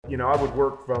I would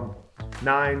work from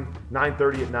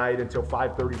 9:30 at night until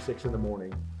 5:36 in the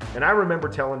morning. And I remember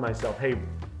telling myself, hey,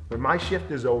 when my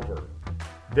shift is over,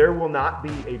 there will not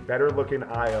be a better looking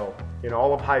aisle in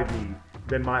all of Hy-Vee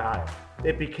than my aisle.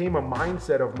 It became a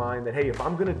mindset of mine that, hey, if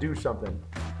I'm gonna do something,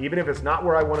 even if it's not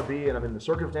where I wanna be and I'm in the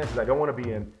circumstances I don't wanna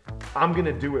be in, I'm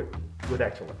gonna do it with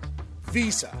excellence.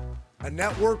 Visa, a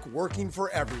network working for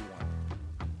everyone.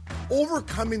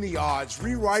 Overcoming the odds,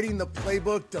 rewriting the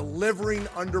playbook, delivering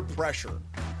under pressure.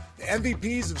 The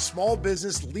MVPs of small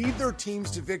business lead their teams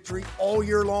to victory all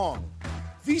year long.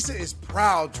 Visa is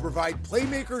proud to provide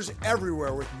playmakers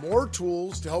everywhere with more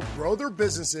tools to help grow their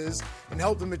businesses and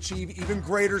help them achieve even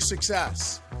greater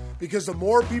success. Because the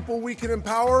more people we can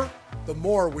empower, the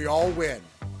more we all win.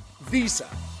 Visa,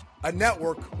 a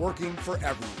network working for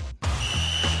everyone.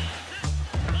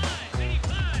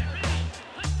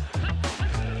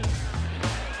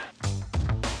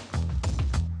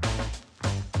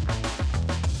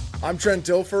 I'm Trent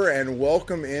Dilfer, and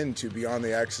welcome into Beyond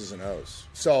the X's and O's.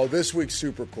 So this week's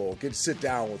super cool. Get to sit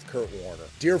down with Kurt Warner,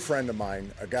 dear friend of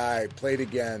mine, a guy I played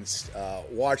against,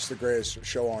 watched the greatest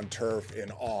show on turf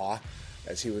in awe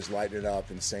as he was lighting it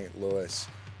up in St. Louis.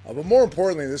 But more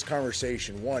importantly, in this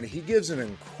conversation, one, he gives an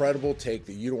incredible take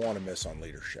that you don't want to miss on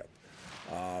leadership.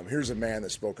 Here's a man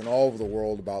that's spoken all over the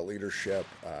world about leadership.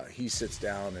 He sits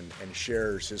down and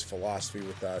shares his philosophy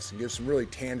with us and gives some really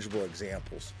tangible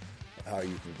examples how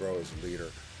you can grow as a leader.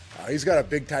 He's got a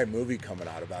big-time movie coming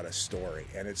out about his story,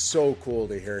 and it's so cool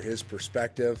to hear his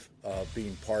perspective of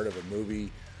being part of a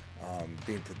movie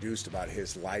being produced about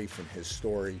his life and his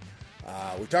story.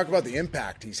 We talk about the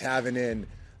impact he's having in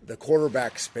the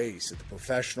quarterback space at the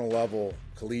professional level,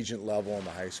 collegiate level, and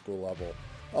the high school level.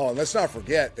 Oh, and let's not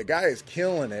forget, the guy is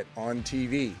killing it on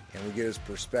TV, and we get his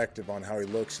perspective on how he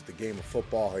looks at the game of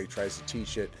football, how he tries to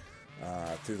teach it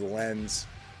through the lens.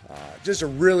 Just a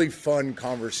really fun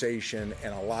conversation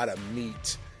and a lot of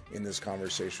meat in this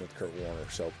conversation with Kurt Warner.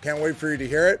 So can't wait for you to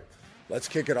hear it. Let's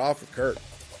kick it off with Kurt.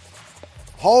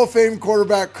 Hall of Fame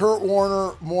quarterback Kurt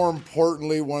Warner, more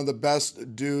importantly, one of the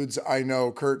best dudes I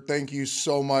know. Kurt, thank you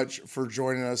so much for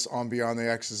joining us on Beyond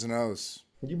the X's and O's.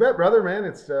 You bet, brother, man.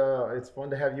 It's fun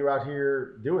to have you out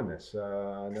here doing this.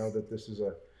 I know that this is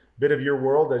a bit of your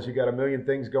world as you got a million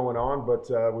things going on,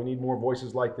 but we need more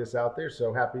voices like this out there.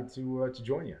 So happy to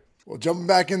join you. Well, jumping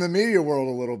back in the media world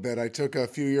a little bit, I took a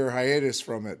few-year hiatus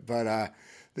from it, but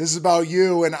this is about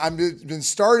you, and I've been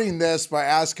starting this by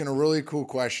asking a really cool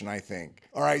question, I think.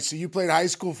 All right, so you played high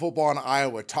school football in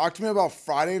Iowa. Talk to me about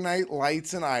Friday Night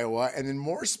Lights in Iowa, and then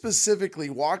more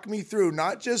specifically, walk me through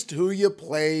not just who you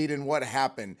played and what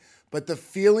happened, but the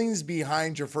feelings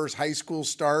behind your first high school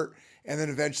start and then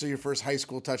eventually your first high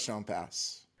school touchdown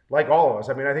pass. Like all of us,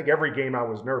 I mean, I think every game I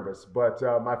was nervous, but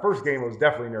my first game I was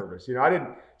definitely nervous. I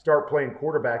didn't start playing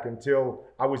quarterback until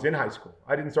I was in high school.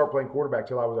 I didn't start playing quarterback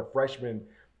till I was a freshman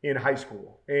in high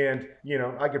school. And,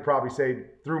 I could probably say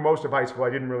through most of high school,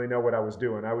 I didn't really know what I was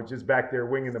doing. I was just back there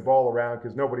winging the ball around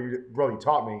because nobody really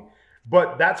taught me.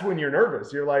 But that's when you're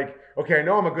nervous. You're like, okay, I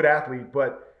know I'm a good athlete,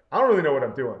 but I don't really know what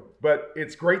I'm doing. But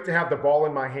it's great to have the ball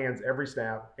in my hands every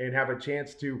snap and have a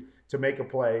chance to make a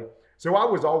play. So I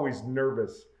was always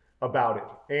nervous about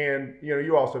it. And,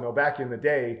 you also know back in the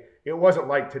day, it wasn't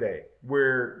like today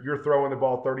where you're throwing the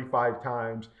ball 35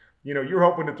 times. You're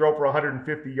hoping to throw for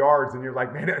 150 yards and you're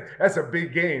like, man, that's a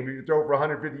big game. You throw for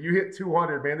 150, you hit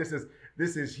 200, man,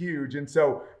 this is huge. And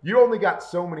so you only got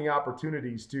so many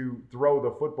opportunities to throw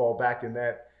the football back in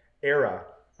that era.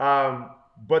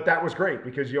 But that was great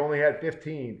because you only had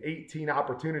 15, 18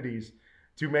 opportunities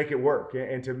to make it work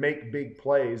and to make big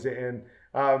plays. And,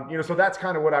 so that's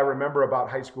kind of what I remember about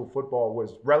high school football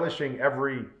was relishing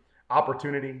every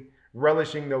opportunity,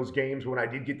 relishing those games when I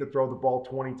did get to throw the ball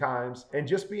 20 times and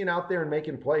just being out there and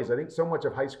making plays. I think so much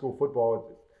of high school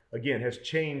football, again, has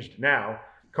changed now.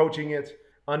 Coaching it,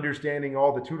 understanding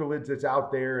all the tutelage that's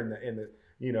out there and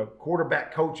the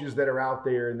quarterback coaches that are out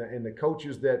there and the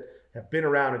coaches that have been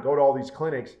around and go to all these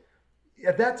clinics.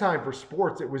 At that time for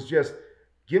sports, it was just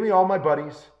give me all my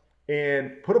buddies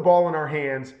and put a ball in our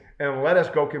hands and let us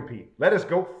go compete. Let us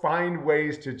go find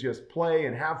ways to just play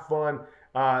and have fun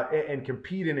and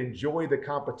compete and enjoy the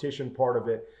competition part of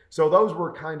it. So those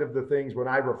were kind of the things when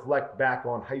I reflect back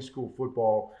on high school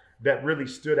football that really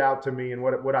stood out to me and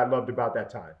what I loved about that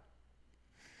time.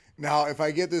 Now, if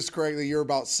I get this correctly, you're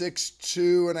about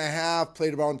 6'2 and a half,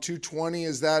 played about 220.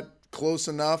 Is that close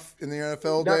enough in the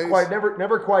NFL days? Not quite,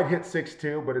 never quite hit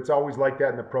 6'2", but it's always like that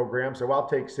in the program. So I'll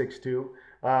take 6'2".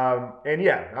 And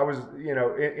yeah, I was,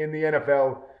 in the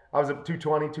NFL, I was a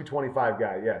 220, 225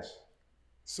 guy. Yes.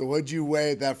 So what'd you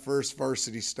weigh at that first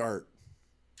varsity start?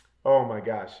 Oh my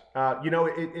gosh.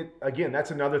 Again,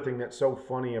 that's another thing that's so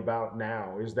funny about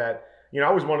now is that,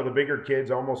 I was one of the bigger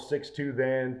kids, almost 6'2"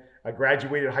 then. I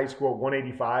graduated high school at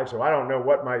 185, so I don't know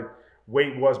what my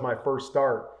weight was my first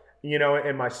start.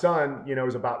 And my son,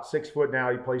 is about 6 foot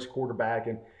now. He plays quarterback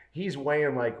and he's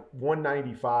weighing like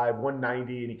 195,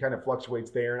 190, and he kind of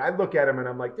fluctuates there. And I look at him and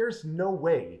I'm like, there's no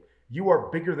way you are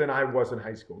bigger than I was in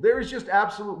high school. There is just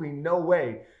absolutely no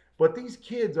way. But these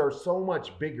kids are so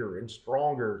much bigger and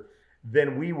stronger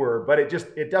than we were, but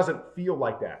it doesn't feel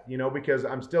like that, because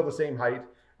I'm still the same height.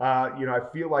 I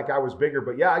feel like I was bigger,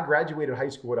 but yeah, I graduated high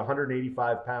school at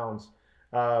 185 pounds,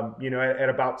 at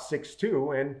about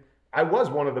 6'2", and I was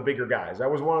one of the bigger guys. I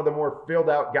was one of the more filled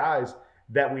out guys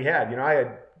that we had. I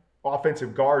had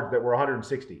offensive guards that were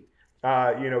 160,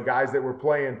 guys that were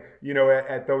playing,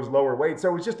 at those lower weights. So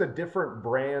it was just a different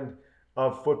brand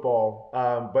of football.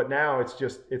 But now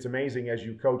it's amazing as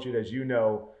you coach it, as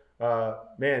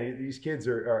man, these kids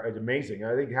are amazing.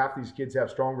 I think half these kids have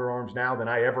stronger arms now than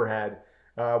I ever had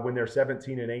when they're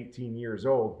 17 and 18 years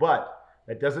old. But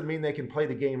that doesn't mean they can play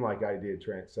the game like I did,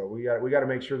 Trent. So we got to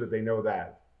make sure that they know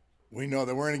that. We know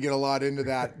that we're going to get a lot into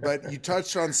that, but you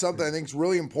touched on something I think is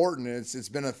really important. It's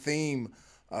been a theme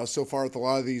so far with a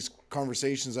lot of these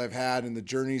conversations I've had and the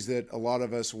journeys that a lot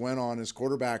of us went on as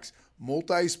quarterbacks.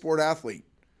 Multi-sport athlete,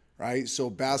 right? So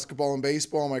basketball and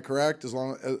baseball, am I correct? As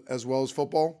well as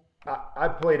football? I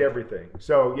played everything.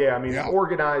 So yeah.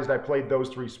 Organized, I played those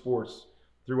three sports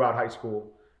throughout high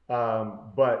school.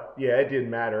 But yeah, it didn't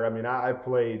matter. I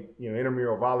played,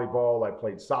 intramural volleyball. I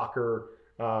played soccer.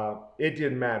 It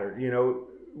didn't matter.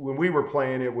 When we were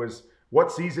playing, it was,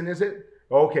 what season is it?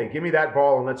 Okay, give me that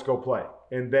ball and let's go play.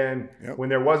 And then when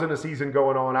there wasn't a season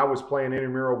going on, I was playing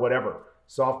intramural, whatever.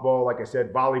 Softball, like I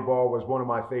said, volleyball was one of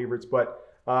my favorites. But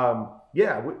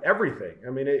everything.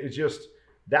 It's just,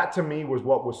 that to me was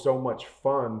what was so much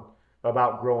fun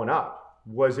about growing up.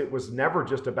 It was never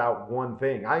just about one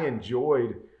thing. I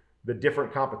enjoyed the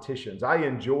different competitions. I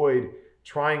enjoyed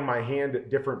trying my hand at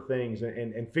different things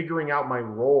and figuring out my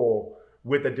role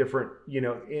with a different,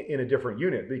 in a different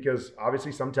unit, because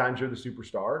obviously sometimes you're the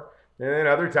superstar and then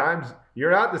other times you're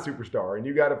not the superstar and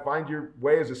you got to find your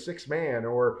way as a sixth man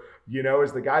or,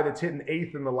 as the guy that's hitting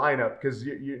eighth in the lineup because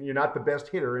you're not the best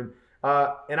hitter. And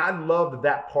I loved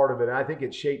that part of it. And I think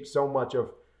it shaped so much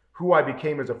of who I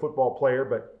became as a football player,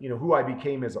 but who I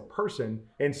became as a person.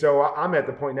 And so I'm at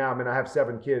the point now, I have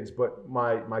 7 kids, but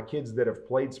my kids that have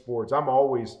played sports, I'm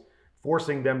always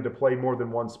forcing them to play more than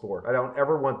one sport. I don't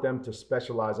ever want them to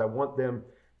specialize. I want them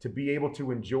to be able to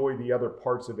enjoy the other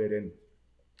parts of it and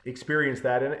experience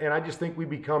that. And I just think we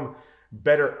become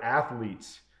better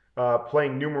athletes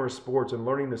playing numerous sports and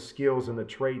learning the skills and the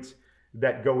traits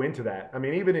that go into that.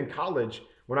 Even in college,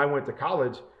 when I went to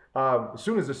college, as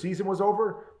soon as the season was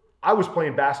over, I was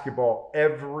playing basketball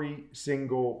every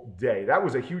single day. That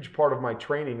was a huge part of my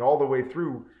training all the way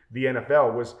through the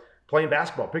NFL, was playing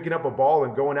basketball, picking up a ball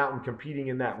and going out and competing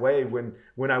in that way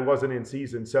when I wasn't in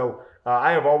season. So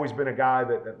I have always been a guy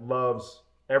that loves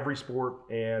every sport,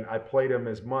 and I played them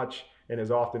as much and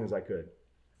as often as I could.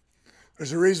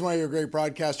 There's a reason why you're a great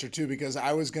broadcaster too, because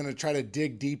I was going to try to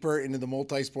dig deeper into the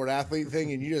multi-sport athlete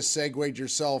thing, and you just segued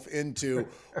yourself into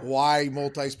why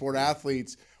multi-sport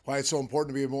athletes, why it's so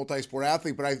important to be a multi-sport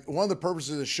athlete. But one of the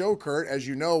purposes of the show, Kurt, as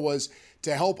you know, was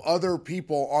to help other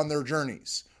people on their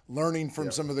journeys, learning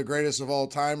from some of the greatest of all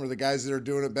time or the guys that are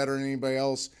doing it better than anybody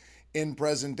else in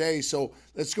present day. So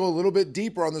let's go a little bit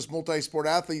deeper on this multi-sport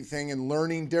athlete thing and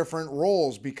learning different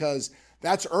roles, because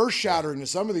that's earth-shattering to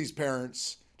some of these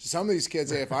parents, to some of these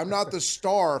kids. Hey, if I'm not the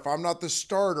star, if I'm not the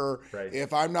starter,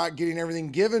 if I'm not getting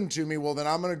everything given to me, well, then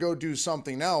I'm going to go do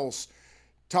something else.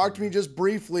 Talk to me just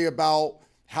briefly about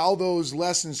how those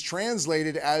lessons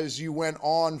translated as you went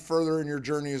on further in your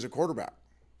journey as a quarterback.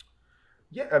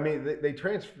 Yeah, they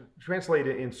translate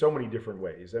it in so many different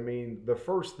ways. The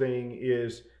first thing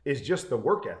is just the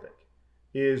work ethic,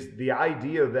 is the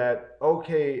idea that,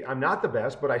 okay, I'm not the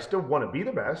best, but I still want to be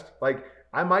the best. Like,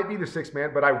 I might be the sixth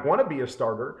man, but I want to be a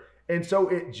starter. And so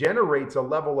it generates a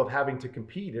level of having to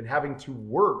compete and having to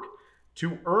work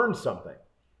to earn something,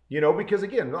 because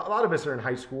again, a lot of us are in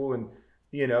high school and,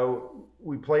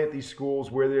 we play at these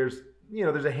schools where there's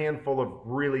a handful of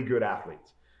really good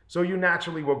athletes. So you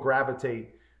naturally will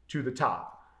gravitate to the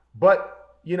top. But,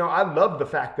 I love the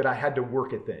fact that I had to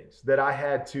work at things, that I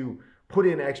had to put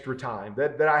in extra time,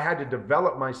 that I had to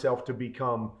develop myself to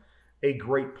become a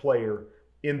great player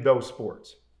in those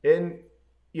sports. And,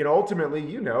 ultimately,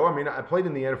 I played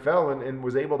in the NFL and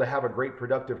was able to have a great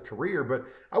productive career, but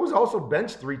I was also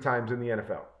benched 3 times in the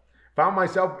NFL. Found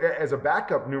myself as a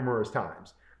backup numerous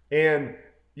times. And,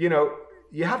 you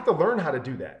have to learn how to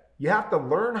do that. you have to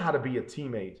learn how to be a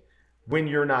teammate when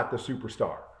you're not the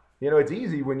superstar. It's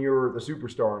easy when you're the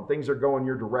superstar and things are going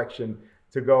your direction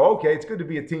to go, okay, it's good to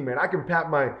be a teammate. I can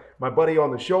pat my buddy on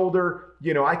the shoulder.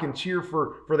 I can cheer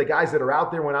for the guys that are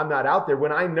out there when I'm not out there,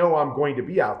 when I know I'm going to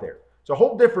be out there. It's a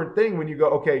whole different thing when you go,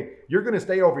 okay, you're going to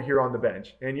stay over here on the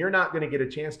bench and you're not going to get a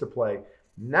chance to play.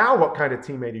 Now what kind of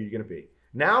teammate are you going to be?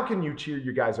 Now can you cheer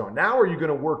your guys on? Now are you going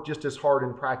to work just as hard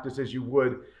in practice as you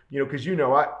would, because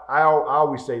I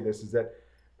always say this, is that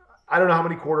I don't know how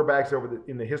many quarterbacks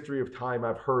in the history of time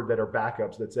I've heard that are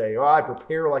backups that say, oh, I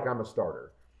prepare like I'm a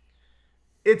starter.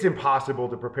 It's impossible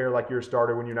to prepare like you're a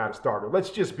starter when you're not a starter.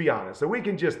 Let's just be honest. So we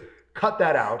can just cut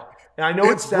that out. And I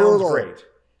know it sounds brutal. Great.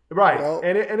 Right.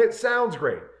 And it sounds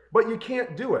great, but you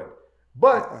can't do it.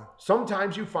 But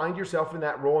sometimes you find yourself in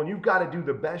that role and you've got to do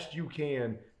the best you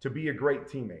can to be a great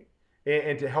teammate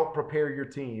and to help prepare your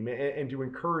team and to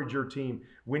encourage your team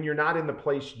when you're not in the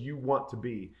place you want to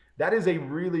be. That is a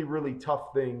really, really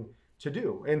tough thing to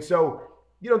do. And so,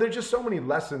 there's just so many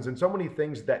lessons and so many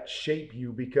things that shape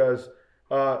you because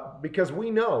we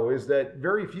know is that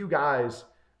very few guys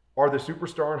are the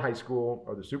superstar in high school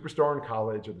or the superstar in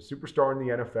college or the superstar in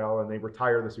the NFL and they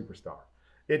retire the superstar.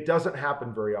 It doesn't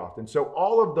happen very often. So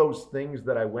all of those things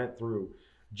that I went through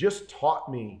just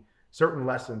taught me certain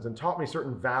lessons and taught me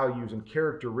certain values and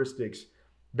characteristics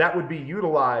that would be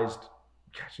utilized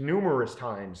numerous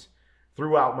times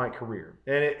throughout my career.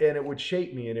 And it would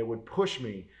shape me and it would push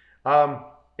me.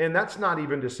 And that's not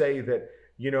even to say that,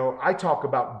 I talk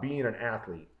about being an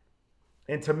athlete.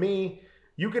 And to me,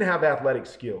 you can have athletic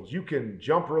skills. You can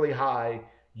jump really high.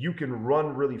 You can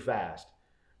run really fast.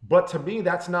 But to me,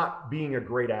 that's not being a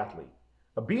great athlete.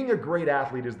 Being a great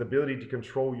athlete is the ability to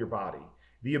control your body,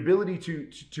 the ability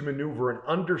to maneuver and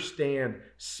understand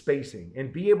spacing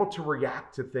and be able to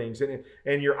react to things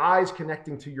and your eyes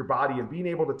connecting to your body and being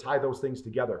able to tie those things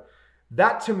together.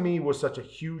 That to me was such a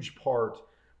huge part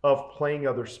of playing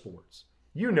other sports.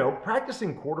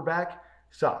 Practicing quarterback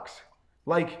sucks.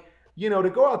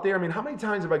 To go out there, how many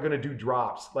times am I going to do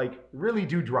drops? Really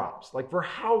do drops? For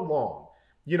how long?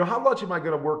 How much am I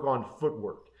going to work on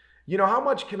footwork? How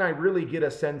much can I really get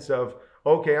a sense of,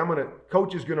 okay,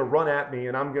 coach is going to run at me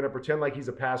and I'm going to pretend like he's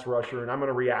a pass rusher and I'm going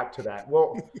to react to that.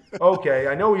 Well, okay,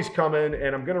 I know he's coming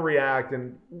and I'm going to react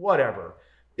and whatever.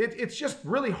 It's just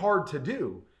really hard to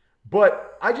do.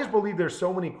 But I just believe there's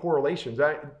so many correlations.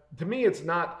 To me, it's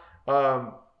not,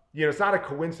 it's not a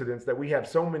coincidence that we have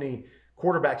so many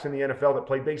quarterbacks in the NFL that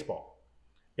play baseball.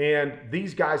 And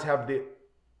these guys have the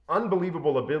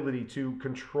unbelievable ability to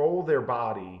control their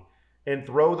body and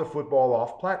throw the football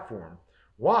off platform.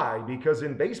 Why? Because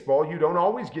in baseball, you don't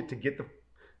always get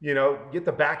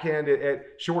the backhand at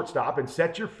shortstop and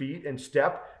set your feet and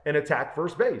step and attack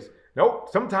first base. Nope.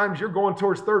 Sometimes you're going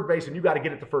towards third base and you got to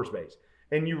get it to first base.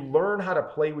 And you learn how to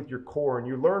play with your core and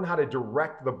you learn how to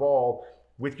direct the ball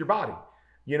with your body.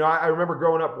 I remember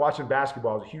growing up watching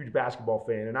basketball. I was a huge basketball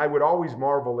fan. And I would always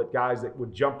marvel at guys that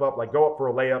would jump up, go up for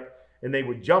a layup, and they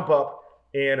would jump up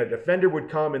and a defender would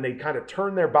come and they'd kind of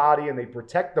turn their body and they'd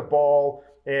protect the ball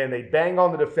and they'd bang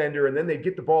on the defender and then they'd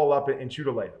get the ball up and shoot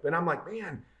a layup. And I'm like,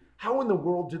 man, how in the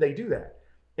world do they do that?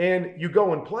 And you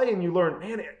go and play and you learn,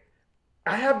 man,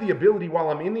 I have the ability while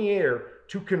I'm in the air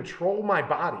to control my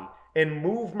body and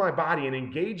move my body and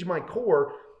engage my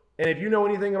core. And if you know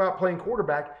anything about playing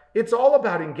quarterback, it's all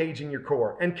about engaging your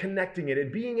core and connecting it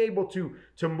and being able to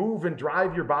move and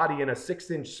drive your body in a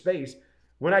 6-inch space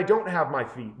when I don't have my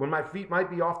feet, when my feet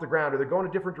might be off the ground or they're going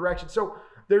a different direction. So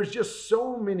there's just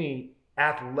so many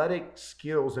athletic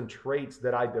skills and traits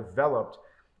that I developed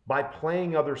by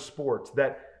playing other sports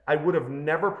that I would have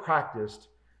never practiced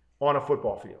on a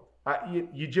football field.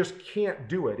 You just can't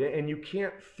do it and you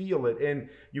can't feel it and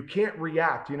you can't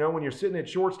react. When you're sitting at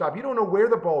shortstop, you don't know where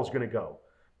the ball is going to go.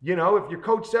 If your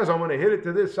coach says, I'm going to hit it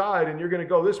to this side and you're going to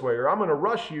go this way, or I'm going to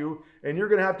rush you and you're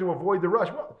going to have to avoid the rush.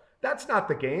 Well, that's not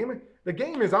the game. The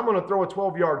game is I'm going to throw a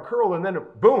 12-yard curl and then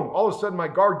boom, all of a sudden my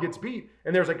guard gets beat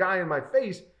and there's a guy in my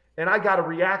face and I got to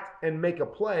react and make a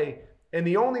play. And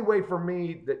the only way for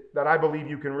me that I believe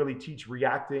you can really teach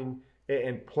reacting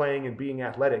and playing and being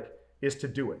athletic is to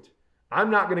do it. I'm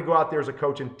not going to go out there as a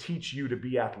coach and teach you to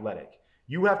be athletic.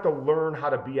 You have to learn how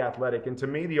to be athletic. And to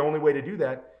me, the only way to do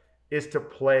that is to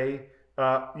play,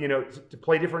 to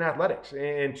play different athletics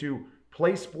and to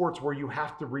play sports where you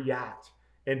have to react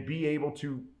and be able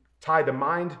to tie the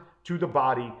mind to the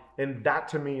body. And that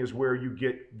to me is where you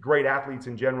get great athletes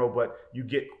in general, but you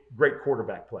get great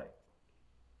quarterback play.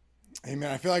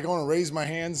 Amen. I feel like I want to raise my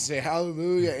hands and say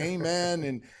hallelujah, amen.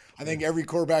 And I think every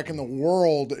quarterback in the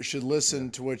world should listen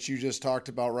to what you just talked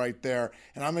about right there.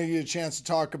 And I'm going to give you a chance to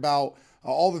talk about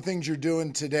all the things you're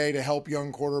doing today to help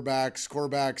young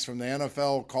quarterbacks from the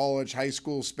NFL, college, high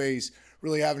school space,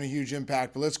 really having a huge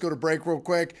impact. But let's go to break real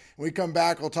quick. When we come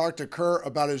back, I'll talk to Kurt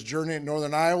about his journey at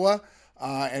Northern Iowa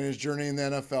and his journey in the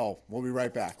NFL. We'll be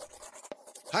right back.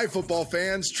 Hi, football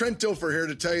fans. Trent Dilfer here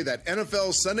to tell you that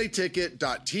NFL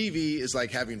SundayTicket.tv is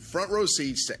like having front row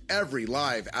seats to every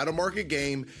live out-of-market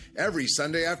game every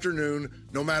Sunday afternoon,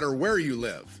 no matter where you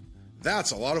live.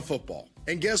 That's a lot of football.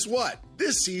 And guess what?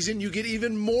 This season, you get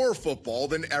even more football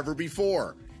than ever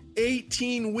before.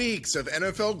 18 weeks of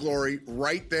NFL glory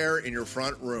right there in your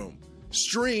front room.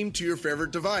 Stream to your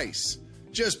favorite device.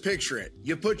 Just picture it.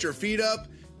 You put your feet up,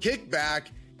 kick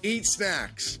back, eat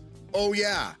snacks. Oh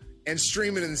yeah, and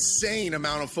stream an insane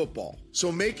amount of football.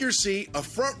 So make your seat a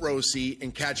front row seat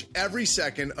and catch every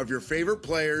second of your favorite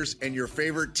players and your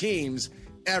favorite teams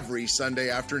every Sunday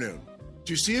afternoon.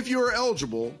 To see if you are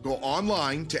eligible, go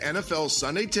online to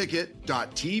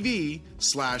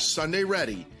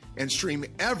NFLSundayTicket.tv/SundayReady and stream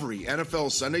every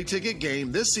NFL Sunday Ticket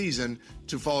game this season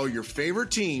to follow your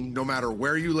favorite team no matter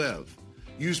where you live.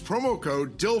 Use promo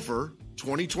code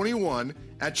DILFER2021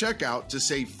 at checkout to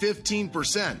save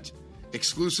 15%.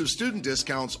 Exclusive student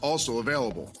discounts also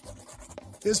available.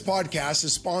 This podcast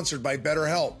is sponsored by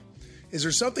BetterHelp. Is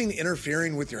there something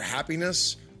interfering with your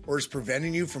happiness or is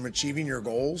preventing you from achieving your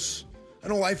goals? I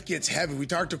know life gets heavy. We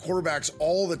talk to quarterbacks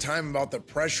all the time about the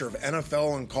pressure of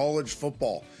NFL and college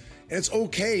football, and it's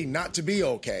okay not to be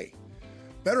okay.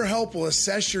 BetterHelp will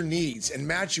assess your needs and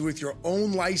match you with your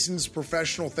own licensed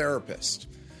professional therapist.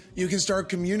 You can start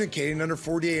communicating under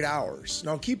 48 hours.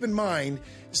 Now, keep in mind,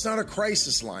 it's not a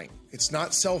crisis line. It's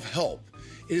not self-help.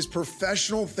 It is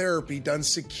professional therapy done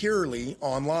securely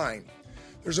online.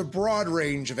 There's a broad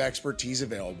range of expertise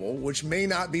available, which may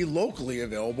not be locally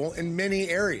available in many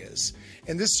areas.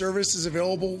 And this service is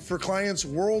available for clients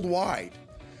worldwide.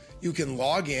 You can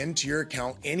log in to your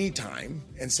account anytime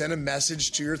and send a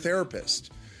message to your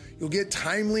therapist. You'll get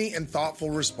timely and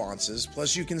thoughtful responses,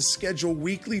 plus you can schedule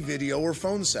weekly video or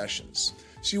phone sessions,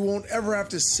 so you won't ever have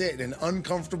to sit in an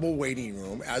uncomfortable waiting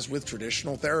room as with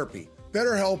traditional therapy.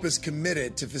 BetterHelp is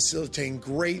committed to facilitating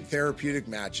great therapeutic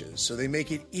matches, so they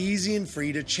make it easy and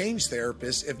free to change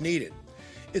therapists if needed.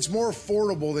 It's more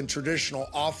affordable than traditional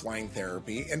offline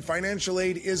therapy, and financial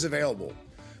aid is available.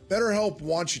 BetterHelp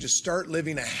wants you to start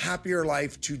living a happier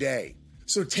life today.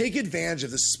 So take advantage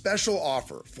of the special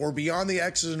offer for Beyond the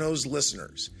X's and O's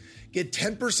listeners. Get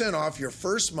 10% off your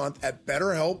first month at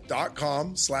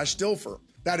BetterHelp.com/Dilfer.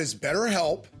 That is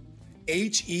BetterHelp,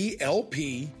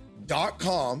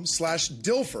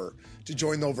 HELP.com/Dilfer to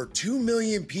join the over 2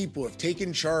 million people who have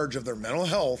taken charge of their mental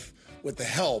health with the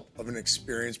help of an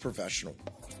experienced professional.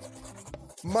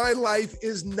 My life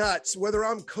is nuts, whether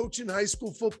I'm coaching high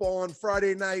school football on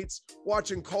Friday nights,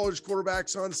 watching college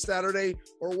quarterbacks on Saturday,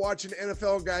 or watching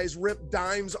NFL guys rip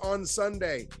dimes on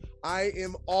Sunday. I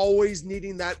am always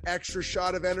needing that extra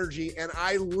shot of energy, and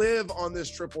I live on this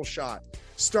triple shot.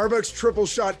 Starbucks Triple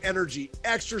Shot Energy,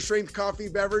 extra strength coffee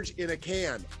beverage in a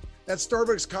can. That's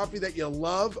Starbucks coffee that you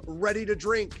love, ready to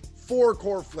drink. 4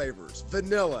 core flavors: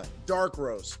 vanilla, dark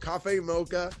roast, cafe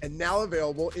mocha, and now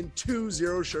available in 2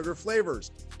 zero sugar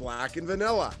flavors, black and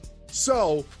vanilla.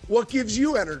 So, what gives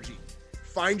you energy?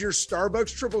 Find your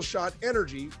Starbucks Triple Shot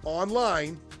Energy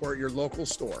online or at your local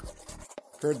store.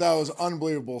 Kurt, that was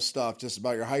unbelievable stuff just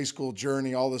about your high school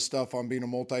journey, all the stuff on being a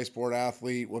multi-sport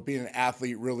athlete, what being an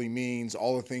athlete really means,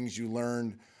 all the things you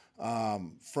learned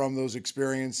from those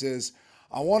experiences.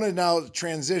 I want to now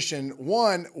transition.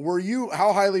 One,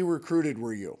 how highly recruited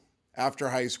were you after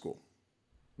high school?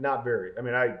 Not very. I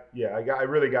mean, I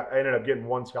ended up getting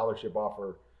one scholarship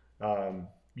offer, to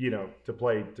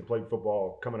play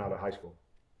football coming out of high school.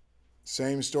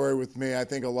 Same story with me. I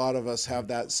think a lot of us have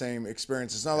that same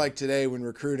experience. It's not like today when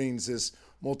recruiting is this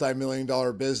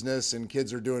multi-million-dollar business and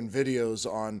kids are doing videos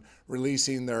on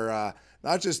releasing their,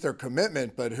 not just their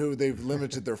commitment, but who they've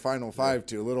limited their Final Five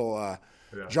to. A little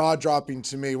jaw-dropping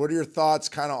to me. What are your thoughts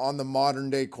kind of on the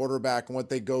modern-day quarterback and what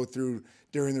they go through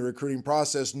during the recruiting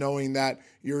process, knowing that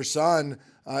your son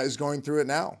is going through it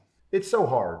now? It's so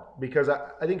hard because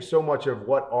I think so much of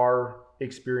what our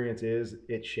experience is,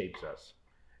 it shapes us.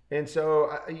 And so,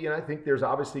 I think there's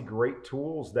obviously great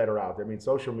tools that are out there. I mean,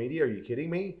 social media, are you kidding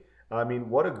me? I mean,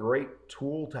 what a great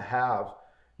tool to have,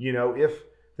 if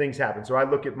things happen. So I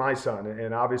look at my son,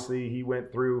 and obviously he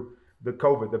went through the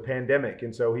COVID, the pandemic.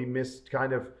 And so he missed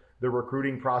kind of the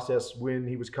recruiting process when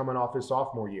he was coming off his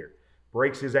sophomore year.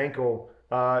 Breaks his ankle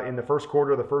in the first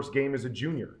quarter of the first game as a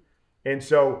junior. And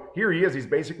so here he is. He's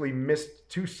basically missed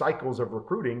 2 cycles of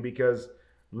recruiting because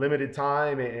limited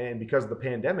time and because of the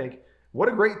pandemic. what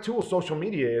a great tool social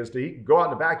media is to go out in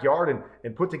the backyard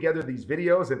and put together these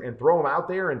videos and throw them out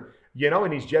there. And,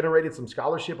 and he's generated some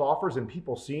scholarship offers and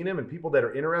people seeing him and people that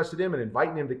are interested in him and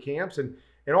inviting him to camps and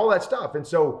all that stuff. And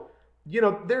so,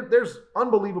 there's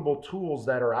unbelievable tools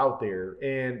that are out there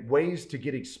and ways to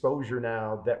get exposure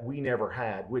now that we never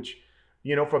had, which,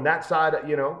 from that side,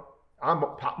 I'm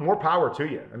more power to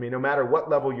you. I mean, no matter what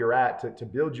level you're at to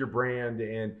build your brand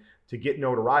and to get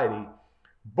notoriety.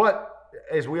 But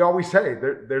as we always say,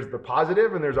 there's the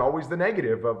positive and there's always the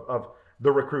negative of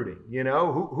the recruiting.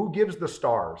 Who gives the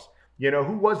stars?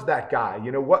 Who was that guy?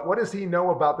 What does he know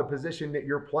about the position that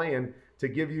you're playing to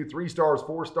give you 3 stars,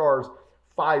 4 stars,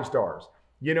 5 stars?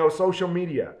 Social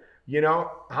media.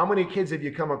 How many kids have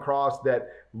you come across that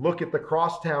look at the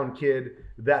crosstown kid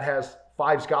that has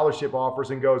 5 scholarship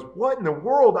offers and goes, what in the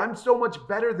world? I'm so much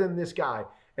better than this guy.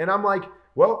 And I'm like,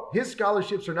 well, his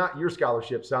scholarships are not your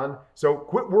scholarships, son. So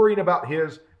quit worrying about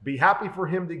his. Be happy for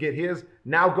him to get his.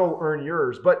 Now go earn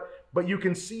yours. But you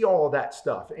can see all of that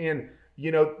stuff. And,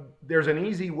 there's an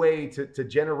easy way to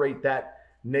generate that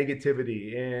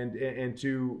negativity and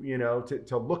to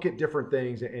look at different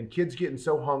things, and kids getting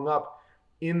so hung up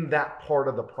in that part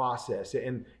of the process.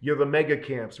 And the mega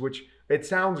camps, which it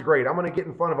sounds great. I'm going to get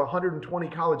in front of 120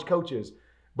 college coaches,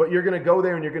 but you're going to go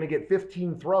there and you're going to get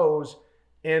 15 throws.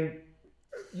 And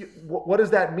what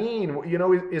does that mean?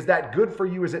 Is that good for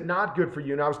you? Is it not good for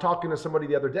you? And I was talking to somebody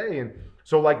the other day, and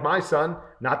so like my son,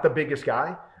 not the biggest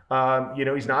guy.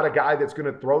 He's not a guy that's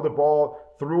going to throw the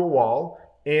ball through a wall,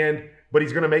 but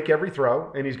he's going to make every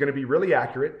throw and he's going to be really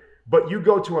accurate. But you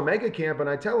go to a mega camp and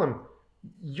I tell him,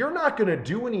 you're not going to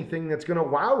do anything that's going to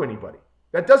wow anybody.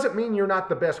 That doesn't mean you're not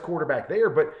the best quarterback there,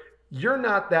 but you're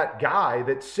not that guy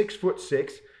that's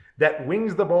 6'6", that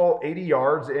wings the ball 80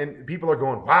 yards and people are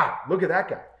going, wow, look at that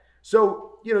guy.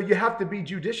 So, you have to be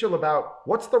judicial about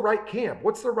what's the right camp,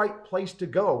 what's the right place to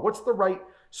go, what's the right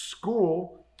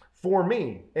school for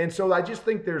me. And so I just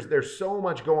think there's so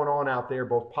much going on out there,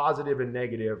 both positive and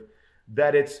negative,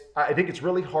 that I think it's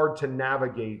really hard to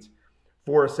navigate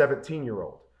for a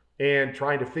 17-year-old and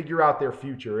trying to figure out their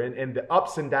future and the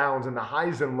ups and downs and the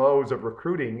highs and lows of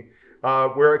recruiting,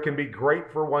 where it can be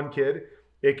great for one kid,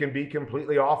 it can be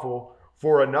completely awful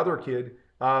for another kid,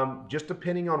 just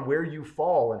depending on where you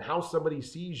fall and how somebody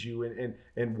sees you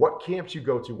and what camps you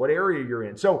go to, what area you're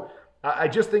in. So I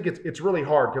just think it's really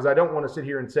hard, because I don't want to sit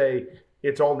here and say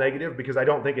it's all negative, because I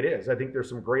don't think it is. I think there's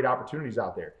some great opportunities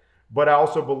out there. But I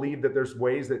also believe that there's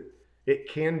ways that it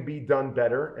can be done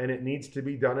better, and it needs to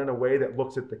be done in a way that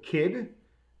looks at the kid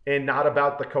and not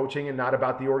about the coaching and not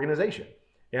about the organization.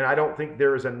 And I don't think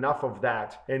there is enough of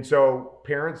that. And so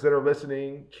parents that are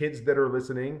listening, kids that are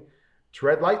listening,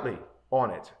 tread lightly on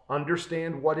it.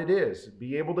 Understand what it is.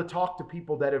 Be able to talk to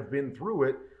people that have been through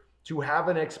it, to have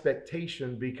an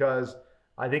expectation, because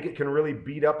I think it can really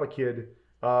beat up a kid,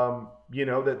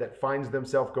 that finds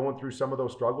themselves going through some of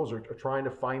those struggles or trying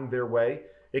to find their way.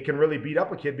 It can really beat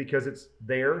up a kid because it's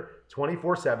there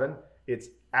 24/7. It's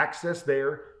access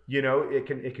there. It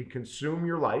can consume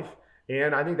your life.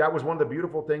 And I think that was one of the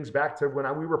beautiful things back to when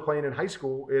we were playing in high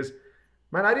school is,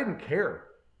 man, I didn't care.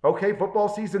 Okay, football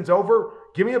season's over.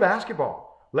 Give me a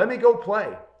basketball. Let me go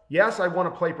play. Yes, I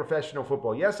want to play professional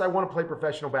football. Yes, I want to play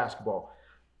professional basketball.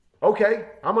 Okay,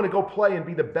 I'm going to go play and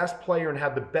be the best player and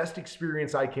have the best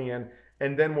experience I can.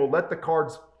 And then we'll let the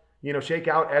cards, shake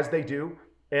out as they do.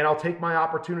 And I'll take my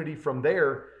opportunity from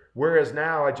there. Whereas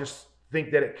now I just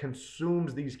think that it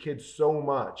consumes these kids so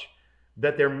much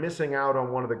that they're missing out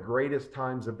on one of the greatest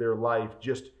times of their life,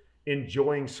 just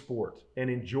enjoying sport and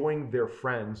enjoying their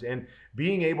friends and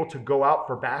being able to go out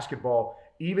for basketball,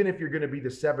 even if you're going to be the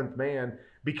 7th man,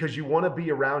 because you want to be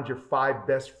around your 5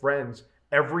 best friends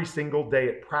every single day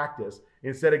at practice,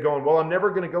 instead of going, well, I'm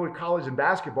never going to go to college in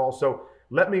basketball, so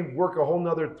let me work a whole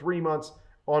nother 3 months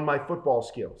on my football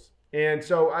skills. And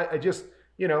so I just,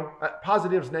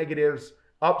 positives, negatives,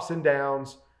 ups and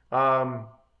downs.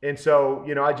 And so,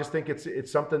 I just think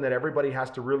it's something that everybody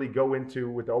has to really go into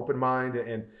with open mind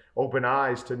and open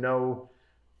eyes to know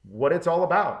what it's all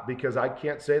about, because I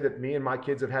can't say that me and my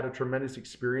kids have had a tremendous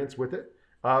experience with it.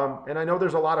 And I know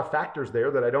there's a lot of factors there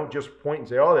that I don't just point and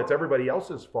say, oh, that's everybody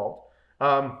else's fault.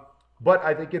 But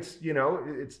I think it's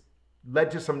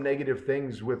led to some negative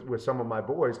things with some of my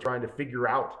boys trying to figure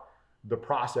out the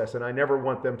process. And I never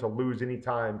want them to lose any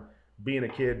time being a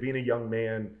kid, being a young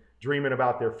man, dreaming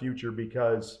about their future,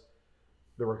 because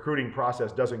the recruiting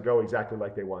process doesn't go exactly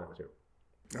like they want it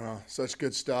to. Oh, such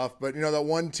good stuff. But, that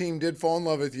one team did fall in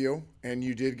love with you, and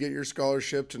you did get your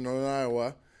scholarship to Northern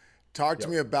Iowa. Talk to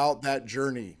me about that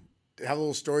journey. Have a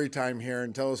little story time here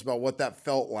and tell us about what that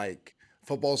felt like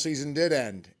football season did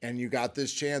end and you got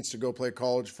this chance to go play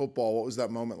college football. What was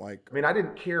that moment like? I mean, I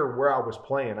didn't care where I was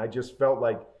playing. I just felt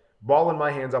like ball in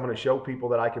my hands, I'm going to show people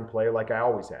that I can play like I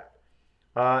always have.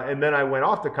 And then I went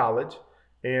off to college.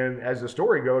 And as the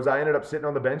story goes, I ended up sitting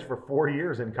on the bench for 4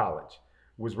 years in college,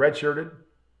 was redshirted,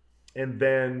 and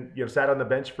then sat on the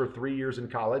bench for 3 years in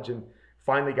college and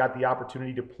finally got the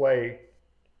opportunity to play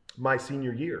my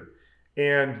senior year.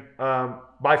 And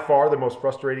by far the most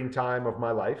frustrating time of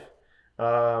my life,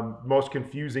 most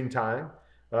confusing time.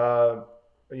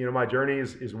 My journey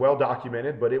is well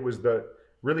documented, but it was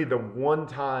really the one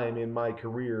time in my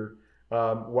career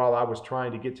while I was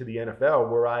trying to get to the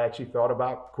NFL where I actually thought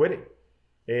about quitting.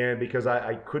 And because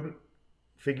I couldn't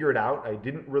figure it out, I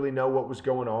didn't really know what was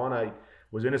going on. I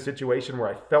was in a situation where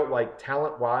I felt like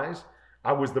talent-wise,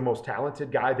 I was the most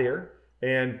talented guy there.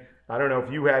 And I don't know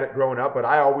if you had it growing up, but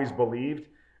I always believed,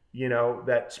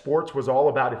 that sports was all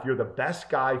about if you're the best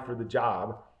guy for the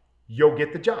job, you'll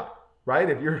get the job, right?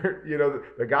 If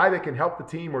you're, the guy that can help the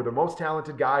team or the most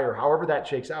talented guy or however that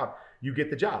shakes out, you get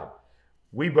the job.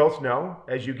 We both know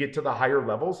as you get to the higher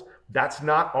levels, that's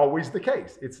not always the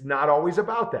case. It's not always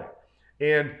about that.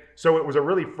 And so it was a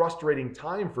really frustrating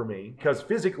time for me because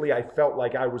physically I felt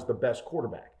like I was the best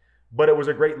quarterback. But it was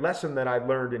a great lesson that I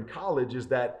learned in college is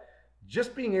that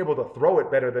just being able to throw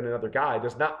it better than another guy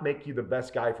does not make you the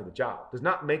best guy for the job, does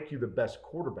not make you the best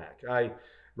quarterback. I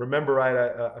remember I had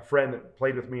a friend that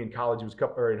played with me in college. He was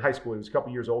in high school. He was a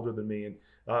couple years older than me and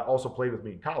also played with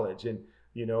me in college. And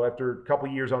after a couple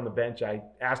years on the bench, I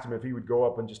asked him if he would go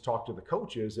up and just talk to the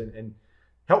coaches and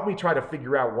help me try to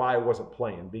figure out why I wasn't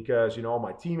playing because, all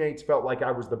my teammates felt like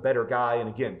I was the better guy. And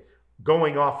again,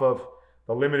 going off of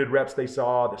the limited reps they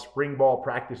saw, the spring ball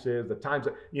practices, the times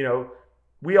that,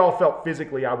 we all felt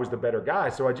physically I was the better guy.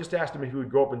 So I just asked him if he would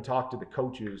go up and talk to the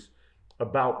coaches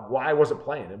about why I wasn't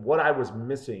playing and what I was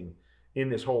missing in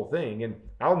this whole thing. And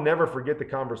I'll never forget the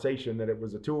conversation that it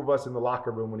was the two of us in the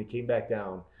locker room when he came back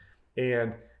down.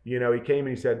 And, he came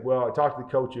and he said, well, I talked to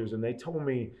the coaches and they told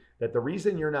me that the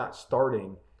reason you're not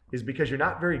starting is because you're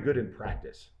not very good in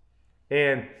practice.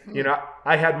 And,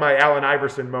 I had my Allen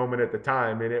Iverson moment at the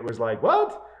time and it was like,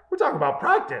 what? We're talking about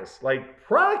practice. Like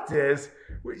practice,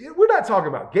 we're not talking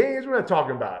about games. We're not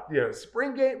talking about,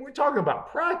 spring game. We're talking about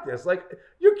practice. Like,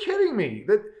 you're kidding me.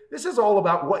 This is all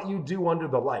about what you do under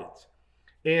the lights.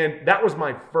 And that was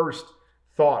my first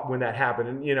thought when that happened.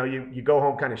 And, you go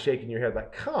home kind of shaking your head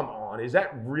like, come on, is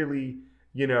that really,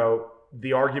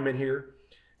 the argument here?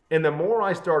 And the more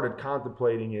I started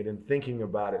contemplating it and thinking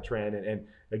about it, Tran, and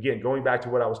again, going back to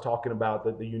what I was talking about,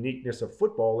 the uniqueness of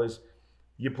football is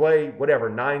you play,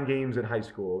 9 games in high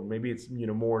school. Maybe it's,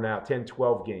 more now, 10,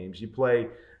 12 games. You play,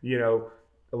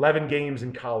 11 games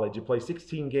in college. You play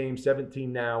 16 games,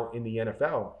 17 now in the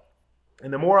NFL.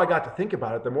 And the more I got to think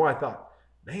about it, the more I thought,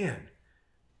 man,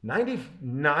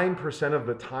 99% of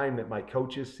the time that my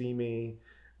coaches see me,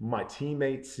 my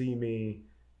teammates see me,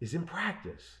 is in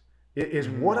practice. It is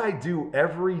what I do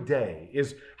every day,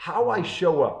 is how I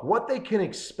show up, what they can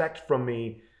expect from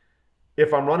me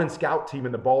if I'm running scout team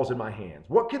and the ball's in my hands.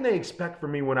 What can they expect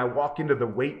from me when I walk into the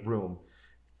weight room?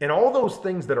 And all those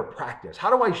things that are practice.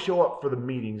 How do I show up for the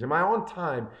meetings? Am I on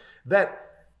time? That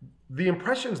the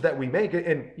impressions that we make,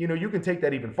 and you can take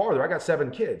that even farther. I got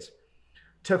 7 kids.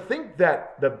 To think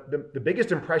that the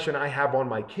biggest impression I have on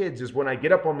my kids is when I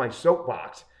get up on my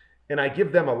soapbox and I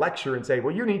give them a lecture and say,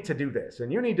 well, you need to do this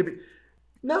and you need to be.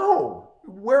 No,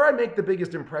 where I make the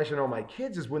biggest impression on my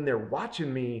kids is when they're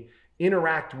watching me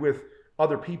interact with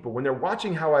other people, when they're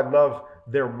watching how I love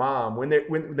their mom,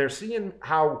 when they're seeing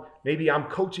how maybe I'm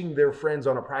coaching their friends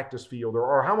on a practice field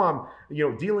or how I'm,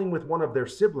 dealing with one of their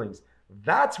siblings.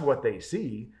 That's what they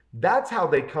see. That's how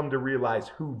they come to realize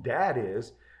who dad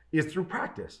is through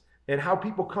practice, and how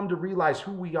people come to realize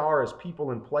who we are as people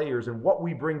and players and what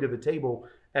we bring to the table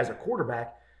as a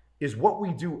quarterback is what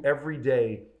we do every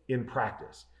day in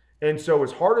practice. And so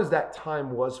as hard as that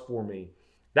time was for me,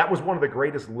 that was one of the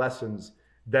greatest lessons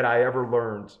that I ever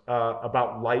learned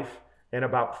about life and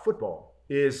about football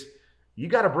is you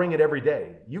got to bring it every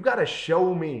day. You got to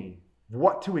show me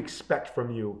what to expect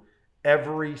from you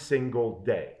every single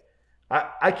day.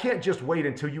 I can't just wait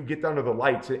until you get under the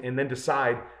lights and then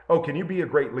decide, oh, can you be a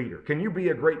great leader? Can you be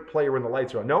a great player when the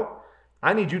lights are on? Nope.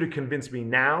 I need you to convince me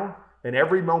now and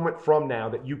every moment from now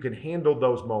that you can handle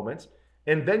those moments,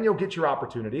 and then you'll get your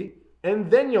opportunity, and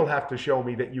then you'll have to show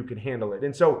me that you can handle it.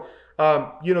 And so,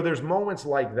 there's moments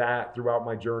like that throughout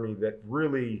my journey that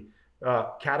really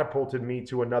catapulted me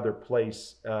to another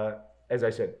place, as I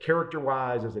said,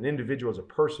 character-wise, as an individual, as a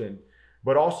person,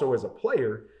 but also as a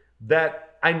player,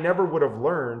 that I never would have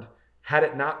learned had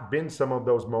it not been some of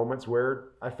those moments where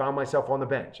I found myself on the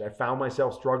bench, I found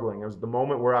myself struggling. It was the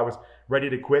moment where I was ready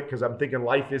to quit because I'm thinking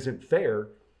life isn't fair.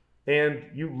 And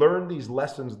you learn these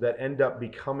lessons that end up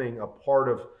becoming a part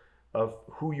of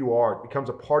who you are. It becomes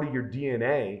a part of your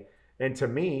DNA. And to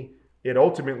me, it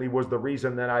ultimately was the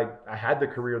reason that I had the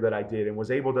career that I did and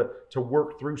was able to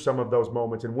work through some of those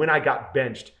moments. And when I got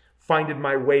benched, finding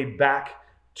my way back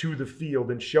to the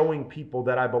field and showing people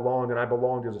that I belonged and I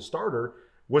belonged as a starter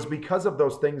was because of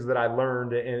those things that I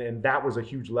learned. And that was a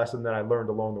huge lesson that I learned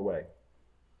along the way.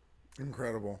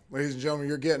 Incredible. Ladies and gentlemen,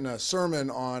 you're getting a sermon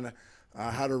on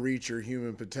how to reach your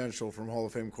human potential from Hall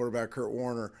of Fame quarterback Kurt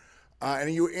Warner.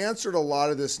 And you answered a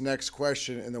lot of this next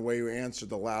question in the way you answered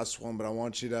the last one, but I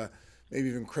want you to maybe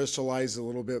even crystallize a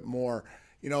little bit more.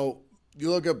 You know, you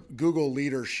look up Google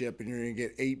leadership and you're going to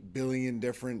get 8 billion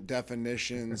different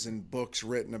definitions and books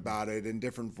written about it and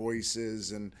different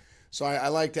voices. And so I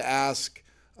like to ask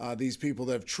these people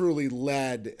that have truly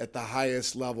led at the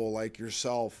highest level like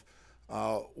yourself,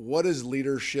 what does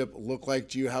leadership look like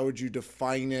to you? How would you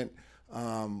define it?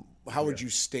 How would you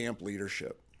stamp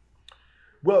leadership?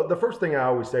 Well, the first thing I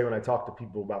always say when I talk to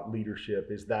people about leadership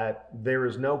is that there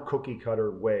is no cookie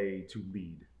cutter way to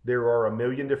lead. There are a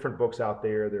million different books out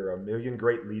there. There are a million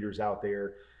great leaders out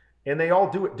there, and they all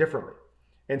do it differently.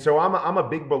 And so I'm a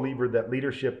big believer that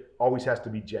leadership always has to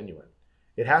be genuine.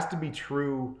 It has to be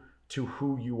true to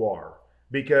who you are,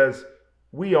 because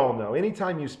we all know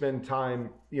anytime you spend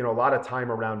time, a lot of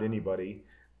time around anybody,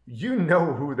 you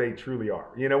know who they truly are.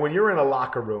 When you're in a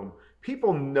locker room,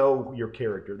 people know your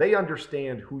character. They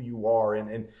understand who you are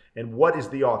and what is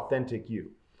the authentic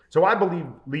you. So I believe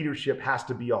leadership has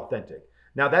to be authentic.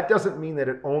 Now, that doesn't mean that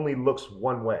it only looks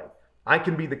one way. I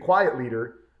can be the quiet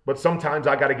leader, but sometimes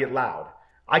I got to get loud.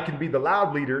 I can be the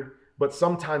loud leader, but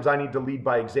sometimes I need to lead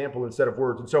by example instead of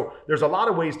words. And so there's a lot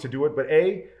of ways to do it, but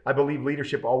I believe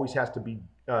leadership always has to be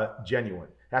genuine,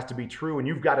 has to be true, and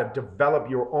you've got to develop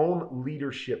your own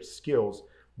leadership skills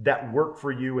that work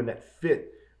for you and that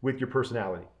fit with your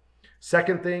personality.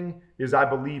 Second thing is I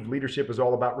believe leadership is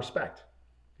all about respect,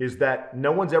 is that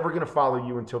no one's ever going to follow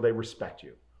you until they respect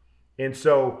you. And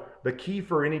so the key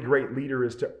for any great leader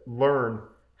is to learn,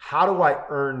 how do I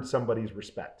earn somebody's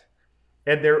respect?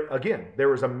 And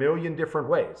there is a million different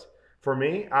ways. For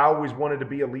me, I always wanted to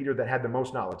be a leader that had the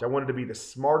most knowledge. I wanted to be the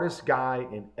smartest guy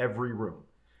in every room,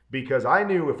 because I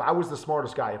knew if I was the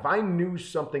smartest guy, if I knew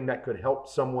something that could help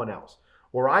someone else,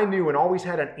 or I knew and always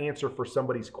had an answer for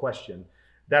somebody's question,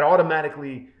 that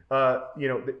automatically,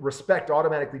 respect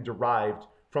automatically derived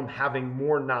from having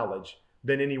more knowledge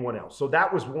than anyone else. So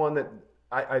that was one that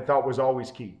I thought was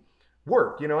always key.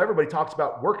 Work, everybody talks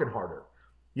about working harder,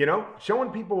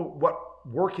 showing people what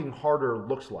working harder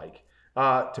looks like.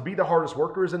 To be the hardest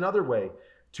worker is another way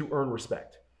to earn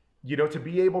respect. To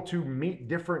be able to meet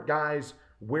different guys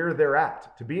where they're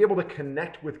at, to be able to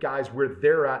connect with guys where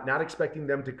they're at, not expecting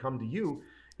them to come to you,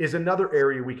 is another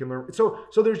area we can learn. So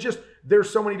there's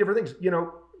so many different things.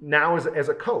 Now as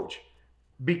a coach,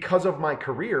 because of my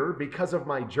career, because of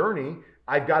my journey,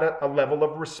 I've got a level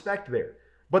of respect there.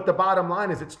 But the bottom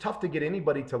line is it's tough to get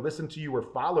anybody to listen to you or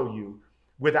follow you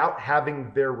without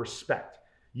having their respect.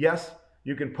 Yes,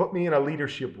 you can put me in a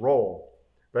leadership role,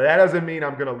 but that doesn't mean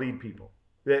I'm going to lead people.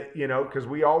 Because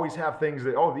we always have things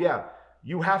that,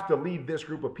 you have to lead this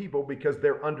group of people because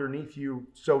they're underneath you,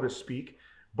 so to speak.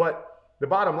 But the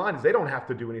bottom line is they don't have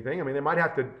to do anything. I mean, they might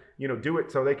have to, do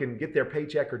it so they can get their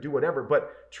paycheck or do whatever.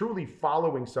 But truly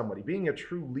following somebody, being a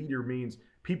true leader means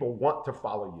people want to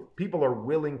follow you. People are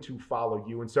willing to follow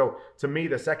you. And so to me,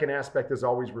 the second aspect is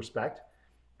always respect.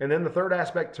 And then the third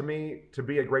aspect to me, to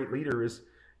be a great leader, is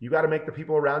you got to make the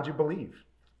people around you believe.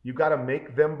 You got to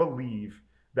make them believe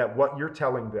that what you're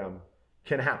telling them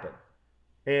can happen.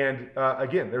 And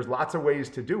again, there's lots of ways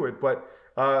to do it, but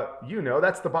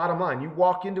that's the bottom line. You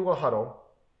walk into a huddle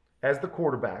as the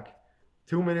quarterback,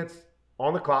 2 minutes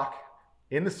on the clock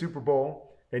in the Super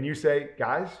Bowl, and you say,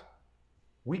 guys,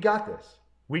 we got this.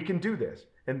 We can do this.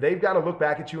 And they've got to look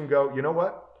back at you and go, you know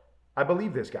what? I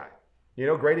believe this guy.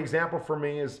 Great example for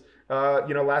me is,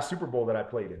 last Super Bowl that I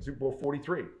played in, Super Bowl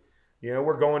 43.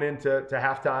 We're going into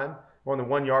halftime on the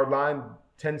 1 yard line,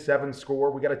 10-7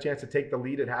 score. We got a chance to take the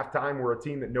lead at halftime. We're a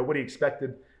team that nobody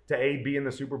expected to be in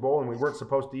the Super Bowl, and we weren't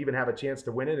supposed to even have a chance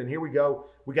to win it. And here we go.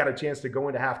 We got a chance to go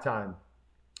into halftime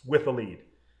with the lead.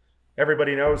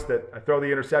 Everybody knows that I throw the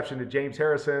interception to James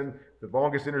Harrison, the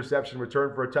longest interception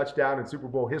returned for a touchdown in Super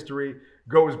Bowl history,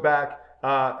 goes back,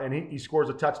 and he scores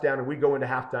a touchdown, and we go into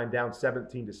halftime down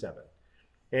 17-7.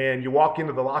 And you walk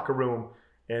into the locker room,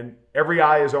 and every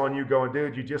eye is on you going,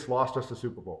 dude, you just lost us the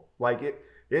Super Bowl. Like,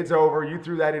 it's over. You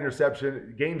threw that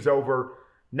interception. Game's over.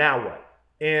 Now what?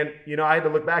 And, I had to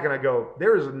look back and I go,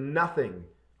 there is nothing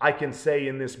I can say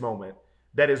in this moment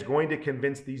that is going to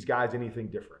convince these guys anything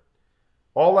different.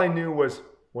 All I knew was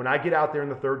when I get out there in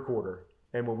the third quarter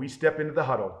and when we step into the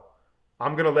huddle,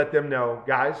 I'm going to let them know,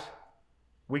 guys,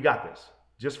 we got this.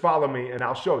 Just follow me and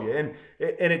I'll show you. And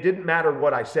it didn't matter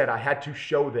what I said. I had to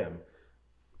show them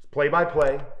play by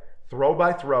play, throw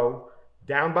by throw,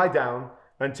 down by down,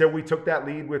 until we took that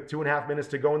lead with 2.5 minutes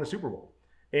to go in the Super Bowl.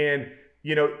 And,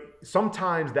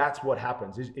 sometimes that's what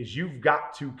happens is you've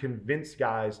got to convince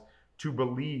guys to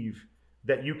believe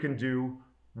that you can do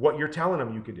what you're telling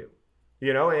them you can do,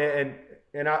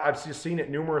 and I've just seen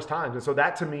it numerous times. And so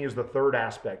that to me is the third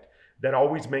aspect that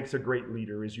always makes a great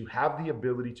leader is you have the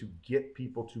ability to get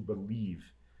people to believe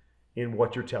in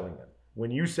what you're telling them. When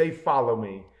you say, follow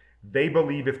me, they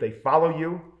believe if they follow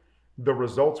you, the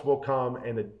results will come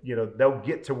and they'll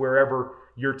get to wherever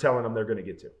you're telling them they're going to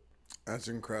get to. That's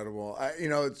incredible.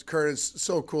 Kurt, it's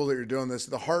so cool that you're doing this.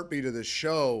 The heartbeat of the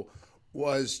show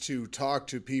was to talk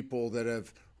to people that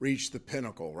have reached the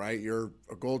pinnacle, right? You're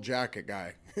a gold jacket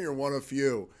guy. You're one of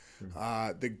few.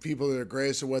 The people that are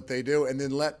greatest at what they do, and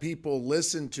then let people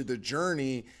listen to the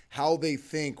journey, how they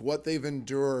think, what they've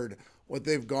endured, what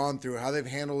they've gone through, how they've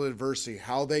handled adversity,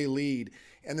 how they lead,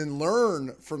 and then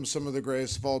learn from some of the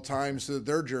greatest of all time so that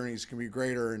their journeys can be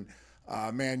greater. And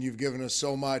man, you've given us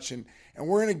so much. And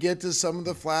we're going to get to some of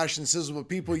the flash and sizzle, but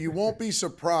people, you won't be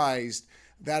surprised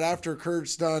that after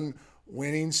Kurt's done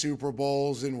winning Super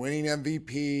Bowls and winning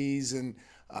MVPs and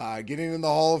getting in the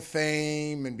Hall of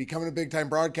Fame and becoming a big-time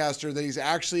broadcaster, that he's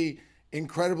actually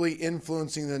incredibly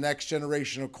influencing the next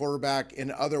generation of quarterback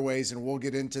in other ways, and we'll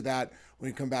get into that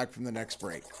when we come back from the next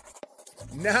break.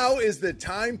 Now is the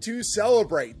time to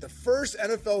celebrate. The first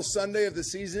NFL Sunday of the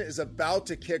season is about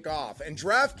to kick off, and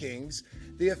DraftKings,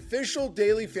 the official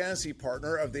daily fantasy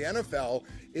partner of the NFL,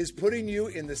 is putting you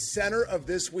in the center of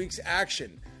this week's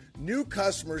action. New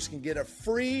customers can get a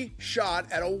free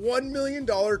shot at a $1 million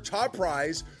top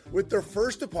prize with their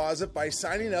first deposit by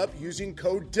signing up using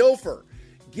code DILFER.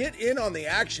 Get in on the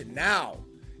action now.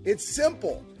 It's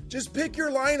simple. Just pick your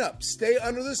lineup, stay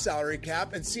under the salary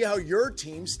cap, and see how your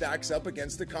team stacks up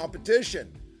against the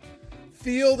competition.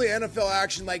 Feel the NFL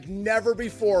action like never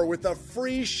before with a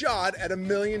free shot at $1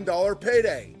 million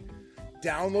payday.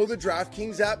 Download the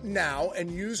DraftKings app now and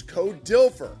use code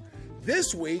DILFER.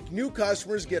 This week, new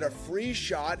customers get a free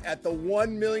shot at the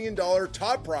 $1 million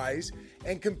top prize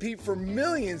and compete for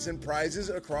millions in prizes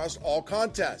across all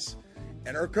contests.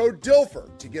 Enter code DILFER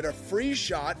to get a free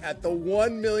shot at the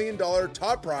 $1 million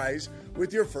top prize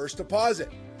with your first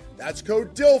deposit. That's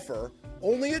code DILFER,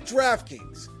 only at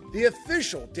DraftKings, the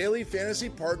official daily fantasy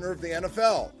partner of the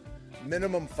NFL.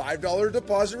 Minimum $5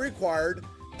 deposit required.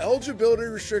 Eligibility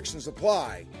restrictions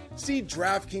apply. See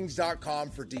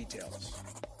DraftKings.com for details.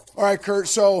 All right, Kurt,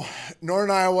 so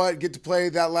Northern Iowa, get to play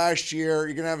that last year.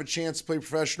 You're going to have a chance to play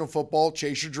professional football,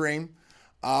 chase your dream.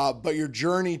 But your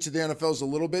journey to the NFL is a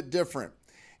little bit different.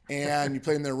 And you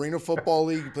play in the Arena Football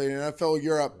League, you play in NFL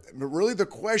Europe. But really the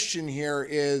question here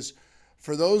is,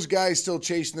 for those guys still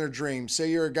chasing their dreams, say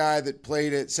you're a guy that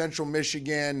played at Central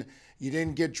Michigan, you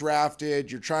didn't get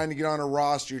drafted, you're trying to get on a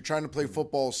roster, you're trying to play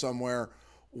football somewhere.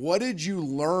 What did you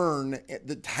learn,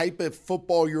 the type of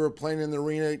football you were playing in the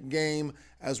arena game,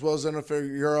 as well as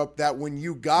NFL Europe, that when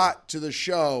you got to the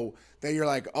show, that you're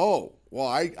like, oh, well,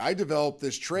 I developed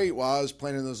this trait while I was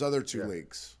playing in those other two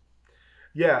leagues?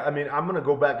 Yeah, I mean, I'm going to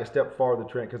go back a step farther,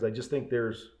 Trent, because I just think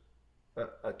there's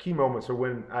a key moment. So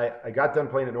when I got done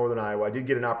playing at Northern Iowa, I did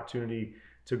get an opportunity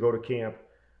to go to camp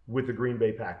with the Green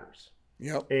Bay Packers.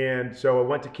 Yep. And so I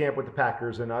went to camp with the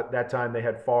Packers, and at that time they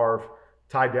had Favre,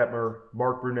 Ty Detmer,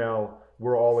 Mark Brunell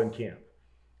were all in camp.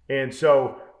 And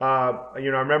so, I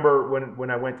remember when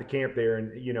I went to camp there,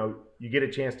 and, you get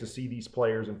a chance to see these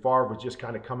players, and Favre was just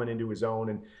kind of coming into his own.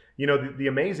 And, the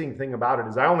amazing thing about it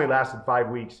is I only lasted 5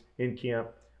 weeks in camp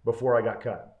before I got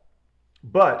cut.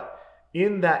 But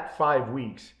in that 5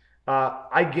 weeks,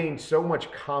 I gained so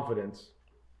much confidence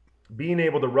being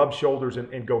able to rub shoulders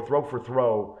and go throw for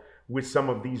throw with some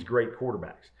of these great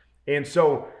quarterbacks. And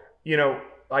so,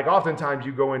 like oftentimes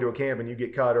you go into a camp and you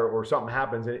get cut or something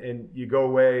happens and you go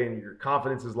away and your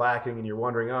confidence is lacking and you're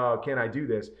wondering, oh, can I do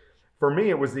this? For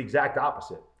me, it was the exact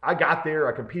opposite. I got there,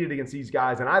 I competed against these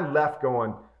guys, and I left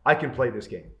going, I can play this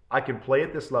game. I can play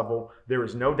at this level. There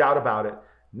is no doubt about it.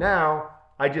 Now,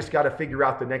 I just got to figure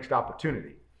out the next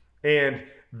opportunity. And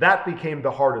that became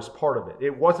the hardest part of it.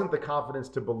 It wasn't the confidence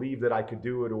to believe that I could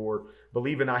do it or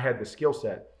believing I had the skill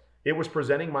set. It was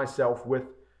presenting myself with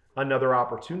another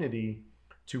opportunity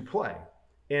to play.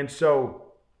 And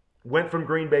so went from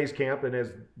Green Bay's camp, and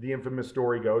as the infamous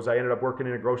story goes, I ended up working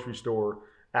in a grocery store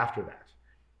after that.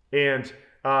 And,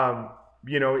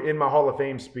 in my Hall of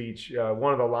Fame speech,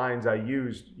 one of the lines I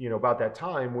used, about that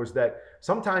time was that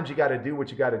sometimes you got to do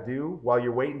what you got to do while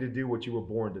you're waiting to do what you were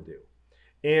born to do.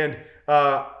 And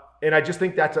I just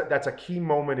think that's a key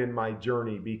moment in my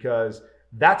journey, because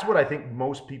that's what I think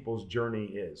most people's journey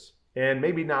is. And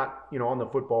maybe not, on the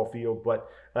football field, but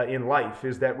in life,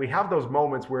 is that we have those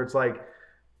moments where it's like,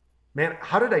 man,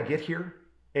 how did I get here?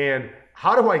 And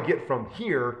how do I get from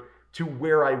here to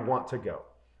where I want to go?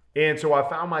 And so I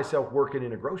found myself working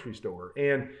in a grocery store,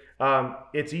 and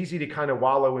it's easy to kind of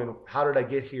wallow in, how did I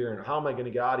get here, and how am I going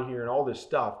to get out of here, and all this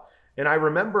stuff. And I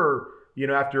remember,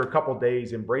 after a couple of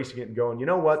days embracing it and going, you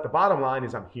know what, the bottom line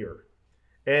is I'm here.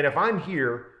 And if I'm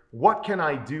here, what can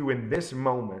I do in this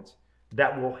moment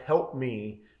that will help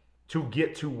me to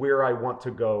get to where I want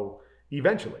to go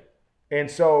eventually? And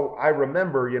so I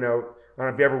remember, I don't know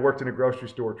if you ever worked in a grocery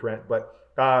store, Trent, but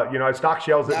I stock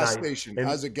shelves at night. Gas station.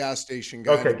 As a gas station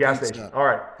guy. Okay, gas station. All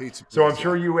right. Pizza. So I'm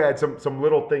sure you had some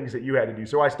little things that you had to do.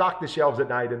 So I stocked the shelves at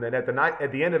night, and then at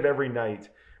the end of every night,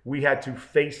 we had to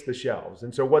face the shelves.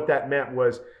 And so what that meant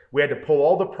was we had to pull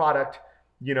all the product.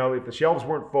 If the shelves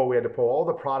weren't full, we had to pull all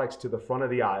the products to the front of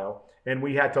the aisle, and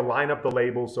we had to line up the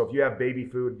labels. So if you have baby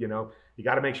food, you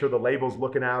got to make sure the label's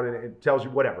looking out and it tells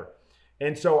you whatever.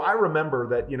 And so I remember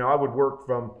that, I would work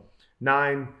from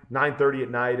 9:30 at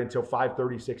night until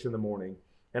 5:36 in the morning.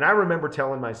 And I remember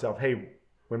telling myself, hey,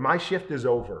 when my shift is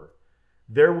over,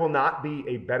 there will not be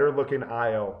a better looking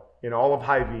aisle in all of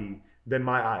Hy-Vee than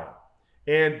my aisle.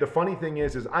 And the funny thing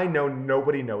is I know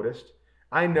nobody noticed.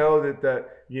 I know that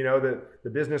the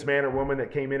businessman or woman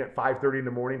that came in at 5:30 in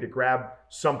the morning to grab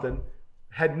something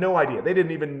had no idea. They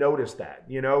didn't even notice that,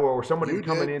 or somebody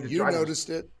coming in to try to. You noticed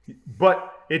it.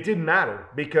 But it didn't matter,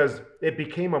 because it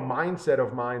became a mindset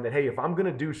of mine that, hey, if I'm going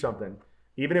to do something,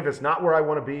 even if it's not where I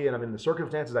want to be and I'm in the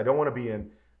circumstances I don't want to be in,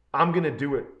 I'm going to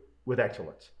do it with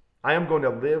excellence. I am going to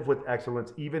live with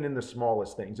excellence, even in the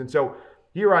smallest things. And so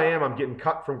here I am, I'm getting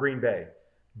cut from Green Bay,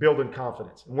 building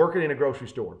confidence. I'm working in a grocery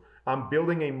store. I'm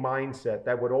building a mindset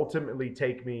that would ultimately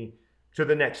take me to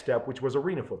the next step, which was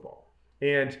arena football.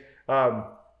 And,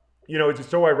 it's just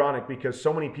so ironic, because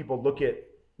so many people look at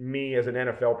me as an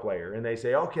NFL player and they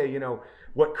say, okay,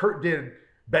 what Kurt did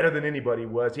better than anybody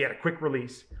was he had a quick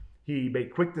release. He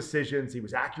made quick decisions. He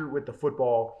was accurate with the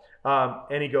football.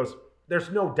 And he goes, there's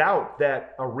no doubt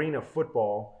that arena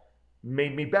football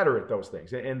made me better at those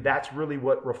things. And that's really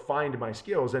what refined my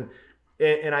skills. And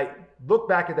I look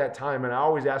back at that time and I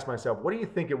always ask myself, what do you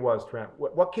think it was, Trent?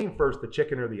 What came first, the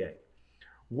chicken or the egg?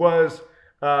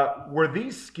 Were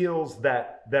these skills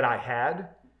that I had,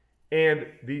 and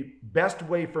the best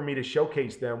way for me to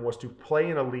showcase them was to play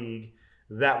in a league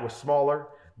that was smaller,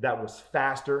 that was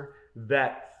faster,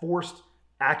 that forced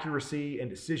accuracy and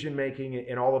decision making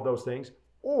and all of those things?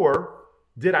 Or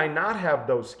did I not have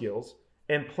those skills,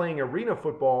 and playing arena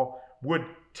football would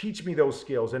teach me those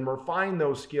skills and refine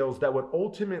those skills that would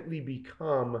ultimately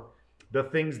become the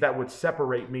things that would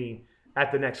separate me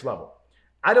at the next level?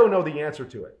 I don't know the answer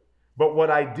to it. But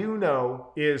what I do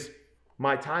know is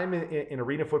my time in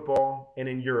arena football and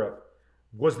in Europe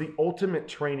was the ultimate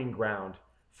training ground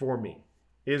for me.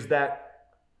 Is that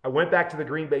I went back to the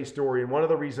Green Bay story, and one of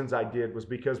the reasons I did was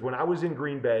because when I was in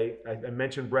Green Bay, I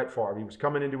mentioned Brett Favre. He was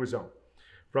coming into his own.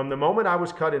 From the moment I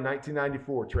was cut in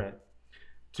 1994, Trent,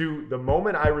 to the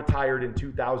moment I retired in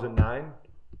 2009,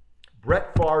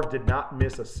 Brett Favre did not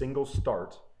miss a single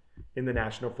start in the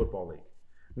National Football League.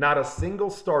 Not a single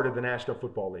start in the National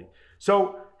Football League.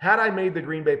 So had I made the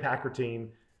Green Bay Packer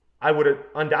team, I would have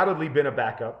undoubtedly been a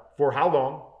backup for how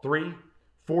long?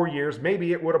 3-4 years.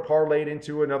 Maybe it would have parlayed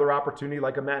into another opportunity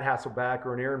like a Matt Hasselbeck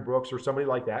or an Aaron Brooks or somebody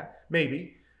like that.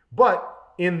 Maybe. But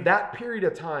in that period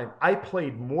of time, I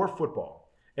played more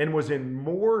football and was in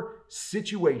more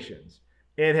situations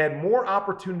and had more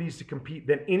opportunities to compete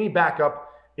than any backup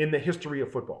in the history of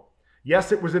football.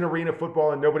 Yes, it was in arena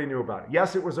football and nobody knew about it.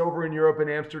 Yes, it was over in Europe and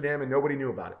Amsterdam and nobody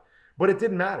knew about it. But it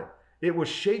didn't matter. It was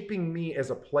shaping me as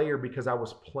a player because I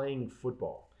was playing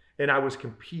football and I was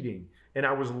competing and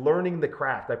I was learning the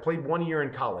craft. I played 1 year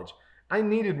in college. I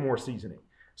needed more seasoning.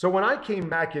 So when I came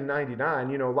back in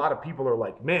 99, a lot of people are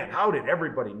like, man, how did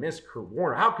everybody miss Kurt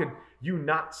Warner? How could you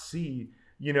not see,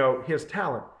 his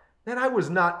talent? And I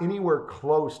was not anywhere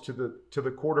close to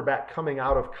the quarterback coming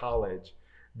out of college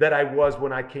that I was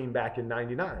when I came back in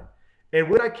 99. And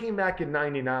when I came back in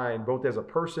 99, both as a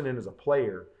person and as a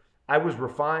player, I was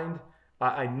refined.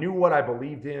 I knew what I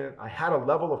believed in. I had a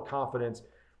level of confidence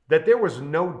that there was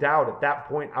no doubt at that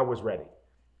point I was ready.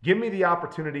 Give me the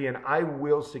opportunity and I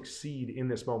will succeed in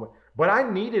this moment. But I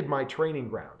needed my training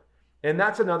ground. And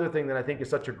that's another thing that I think is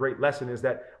such a great lesson, is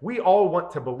that we all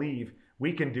want to believe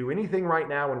we can do anything right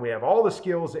now and we have all the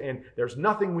skills and there's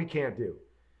nothing we can't do.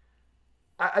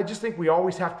 I just think we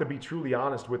always have to be truly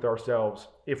honest with ourselves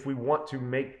if we want to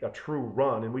make a true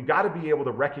run. And we got to be able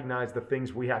to recognize the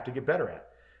things we have to get better at.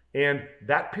 And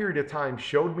that period of time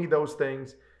showed me those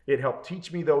things. It helped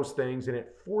teach me those things, and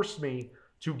it forced me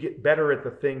to get better at the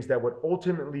things that would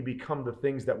ultimately become the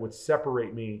things that would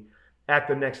separate me at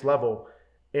the next level.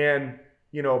 And,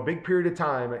 you know, a big period of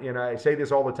time, and I say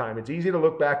this all the time, it's easy to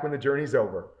look back when the journey's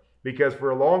over, because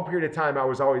for a long period of time, I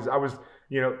was,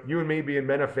 you know, you and me being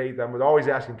men of faith, I was always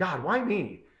asking, God, why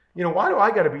me? You know, why do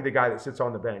I got to be the guy that sits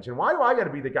on the bench? And why do I got to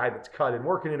be the guy that's cut and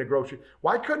working in a grocery?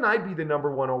 Why couldn't I be the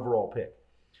number 1 overall pick?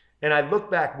 And I look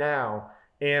back now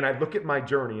and I look at my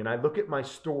journey and I look at my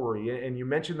story, and you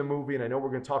mentioned the movie, and I know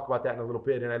we're going to talk about that in a little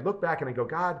bit. And I look back and I go,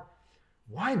 God,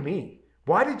 why me?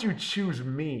 Why did you choose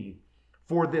me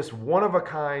for this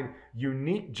one-of-a-kind,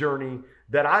 unique journey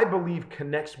that I believe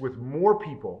connects with more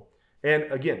people? And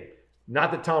again,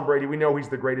 not that Tom Brady, we know he's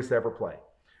the greatest to ever play,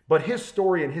 but his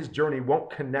story and his journey won't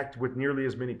connect with nearly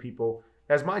as many people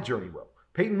as my journey will.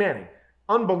 Peyton Manning,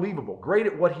 unbelievable, great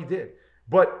at what he did.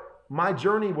 But my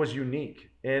journey was unique,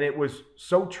 and it was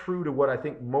so true to what I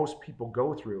think most people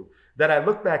go through that I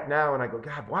look back now and I go,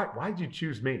 God, why did you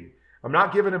choose me? I'm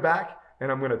not giving it back,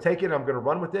 and I'm going to take it, I'm going to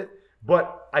run with it.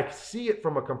 But I see it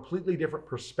from a completely different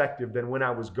perspective than when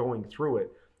I was going through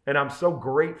it. And I'm so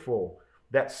grateful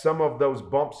that some of those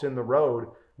bumps in the road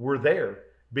were there,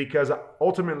 because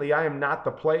ultimately I am not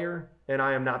the player and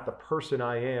I am not the person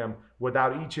I am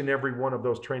without each and every one of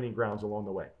those training grounds along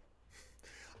the way.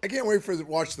 I can't wait to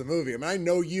watch the movie. I mean, I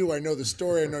know you, I know the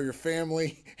story, I know your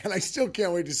family, and I still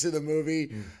can't wait to see the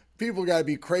movie. People got to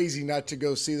be crazy not to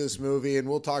go see this movie, and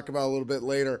we'll talk about it a little bit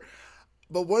later.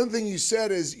 But one thing you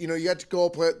said is, you know, you got to go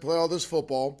play all this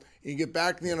football, and you get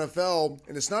back in the NFL,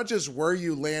 and it's not just where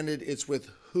you landed, it's with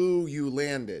who you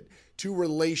landed. 2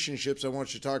 relationships I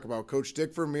want you to talk about. Coach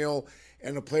Dick Vermeil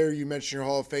and a player you mentioned in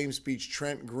your Hall of Fame speech,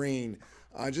 Trent Green.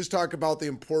 Just talk about the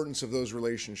importance of those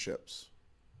relationships.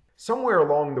 Somewhere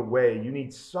along the way, you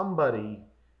need somebody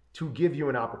to give you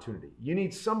an opportunity. You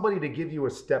need somebody to give you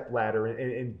a step ladder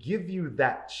and give you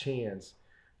that chance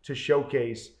to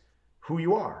showcase who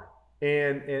you are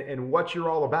and what you're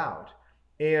all about.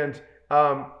 And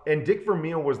Dick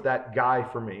Vermeil was that guy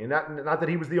for me. And not that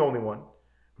he was the only one,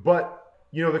 but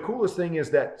you know, the coolest thing is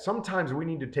that sometimes we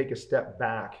need to take a step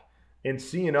back and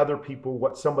see in other people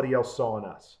what somebody else saw in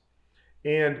us.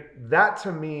 And that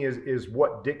to me is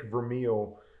what Dick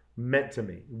Vermeil meant to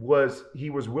me. He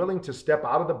was willing to step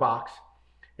out of the box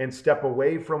and step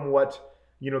away from what,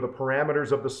 you know, the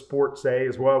parameters of the sport say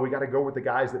as well. We got to go with the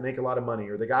guys that make a lot of money,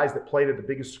 or the guys that played at the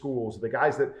biggest schools, the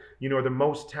guys that, you know, are the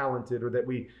most talented, or that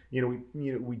we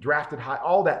drafted high,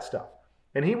 all that stuff.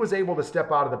 And he was able to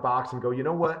step out of the box and go, you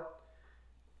know what?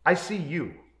 I see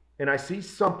you, and I see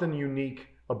something unique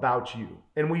about you.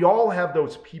 And we all have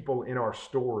those people in our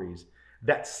stories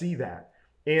that see that.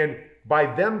 And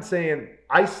by them saying,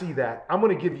 I see that, I'm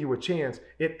going to give you a chance,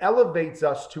 it elevates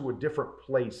us to a different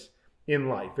place in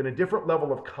life and a different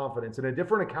level of confidence and a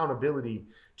different accountability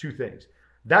to things.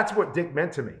 That's what Dick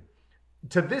meant to me.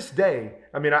 To this day,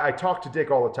 I mean, I talk to Dick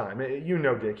all the time. You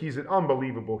know Dick. He's an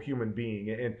unbelievable human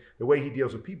being and the way he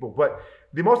deals with people. But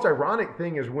the most ironic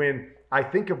thing is when I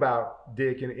think about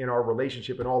Dick and in our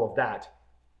relationship and all of that,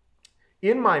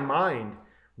 in my mind,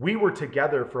 we were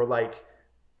together for like,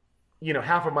 you know,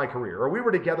 half of my career, or we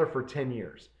were together for 10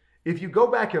 years. If you go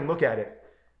back and look at it,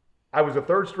 I was a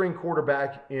third string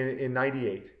quarterback in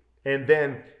 98. And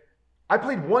then I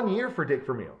played 1 year for Dick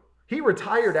Vermeil. He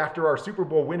retired after our Super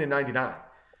Bowl win in 99.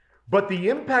 But the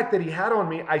impact that he had on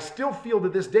me, I still feel to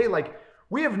this day like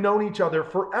we have known each other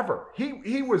forever.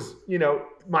 He was, you know,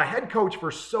 my head coach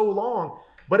for so long,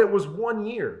 but it was 1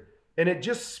 year. And it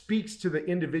just speaks to the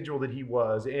individual that he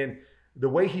was and the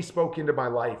way he spoke into my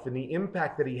life and the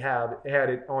impact that he had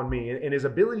it on me and his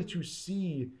ability to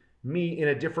see me in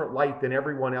a different light than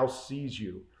everyone else sees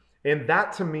you. And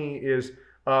that to me is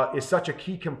such a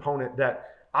key component that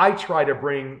I try to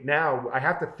bring now. I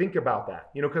have to think about that,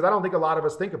 you know, because I don't think a lot of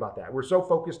us think about that. We're so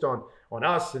focused on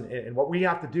us and what we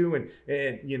have to do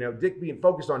and you know, Dick being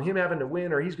focused on him having to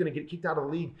win or he's going to get kicked out of the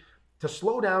league, to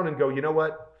slow down and go, you know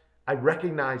what? I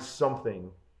recognize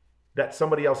something that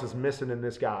somebody else is missing in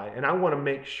this guy. And I want to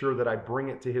make sure that I bring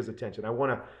it to his attention. I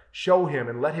want to show him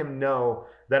and let him know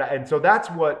that. And so that's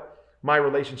what my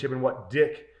relationship and what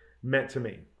Dick meant to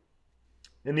me.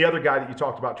 And the other guy that you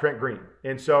talked about, Trent Green.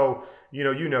 And so,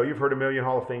 you've heard a million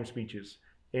Hall of Fame speeches.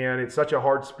 And it's such a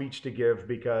hard speech to give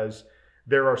because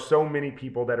there are so many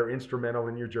people that are instrumental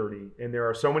in your journey, and there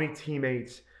are so many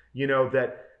teammates,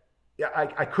 that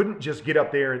I couldn't just get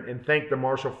up there and thank the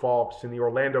Marshall Faulks and the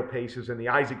Orlando Paces and the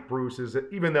Isaac Bruces,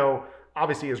 even though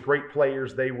obviously as great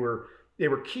players, they were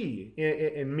key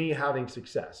in me having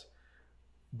success.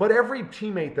 But every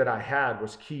teammate that I had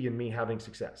was key in me having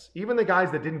success. Even the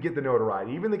guys that didn't get the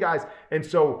notoriety, even the guys. And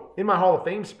so in my Hall of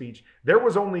Fame speech, there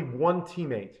was only one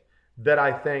teammate that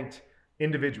I thanked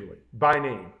individually by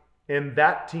name. And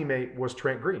that teammate was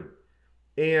Trent Green.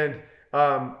 And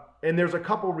there's a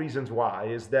couple reasons why.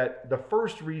 Is that the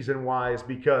first reason why is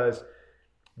because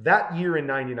that year in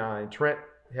 99, Trent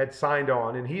had signed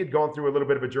on, and he had gone through a little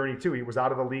bit of a journey too. He was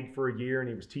out of the league for a year, and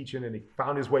he was teaching, and he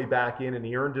found his way back in, and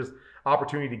he earned his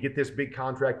opportunity to get this big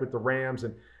contract with the Rams.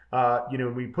 And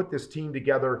we put this team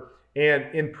together,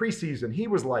 and in preseason, he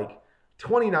was like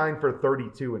 29 for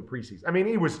 32 in preseason. I mean,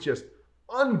 he was just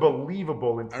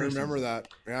unbelievable in preseason. I remember that.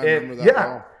 Yeah, I remember that.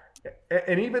 Yeah,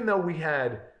 and even though we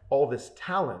had all this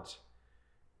talent,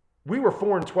 we were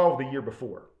 4-12 the year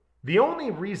before. The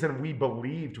only reason we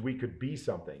believed we could be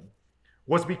something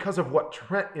was because of what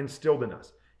Trent instilled in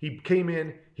us. He came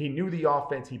in, he knew the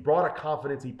offense, he brought a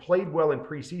confidence, he played well in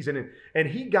preseason, and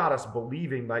he got us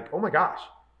believing like, oh my gosh,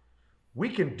 we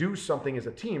can do something as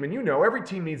a team. And every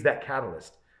team needs that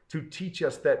catalyst to teach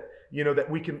us that, that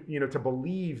we can, to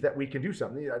believe that we can do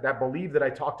something. That belief that I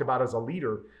talked about as a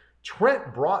leader,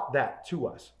 Trent brought that to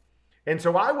us. And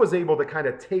so I was able to kind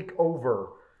of take over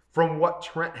from what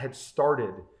Trent had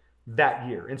started that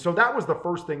year. And so that was the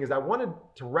first thing, is I wanted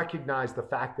to recognize the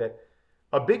fact that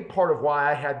a big part of why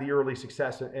I had the early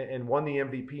success and won the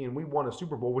MVP and we won a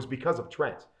Super Bowl was because of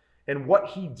Trent and what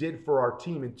he did for our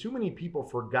team. And too many people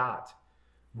forgot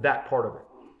that part of it.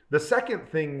 The second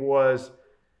thing was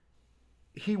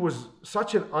he was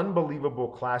such an unbelievable,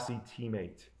 classy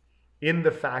teammate in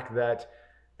the fact that,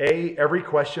 every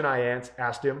question I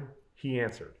asked him, he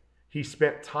answered. He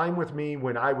spent time with me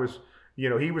when I was,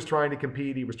 he was trying to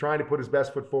compete. He was trying to put his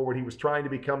best foot forward. He was trying to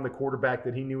become the quarterback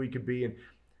that he knew he could be. And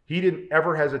he didn't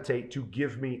ever hesitate to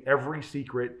give me every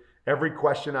secret, every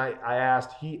question I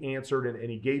asked, he answered, and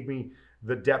he gave me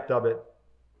the depth of it.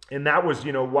 And that was,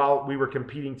 while we were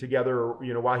competing together,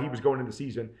 while he was going into the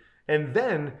season. And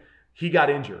then he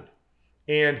got injured.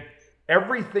 And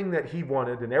everything that he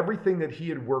wanted and everything that he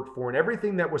had worked for and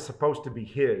everything that was supposed to be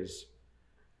his,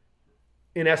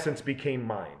 in essence, became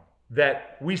mine.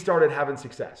 That we started having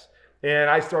success. And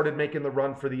I started making the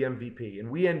run for the MVP.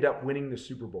 And we end up winning the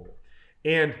Super Bowl.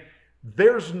 And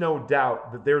there's no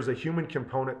doubt that there's a human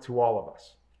component to all of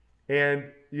us. And,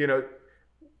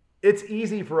 it's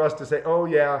easy for us to say, oh,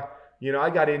 yeah, I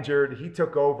got injured. He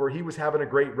took over. He was having a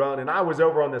great run. And I was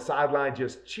over on the sideline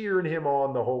just cheering him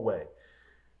on the whole way.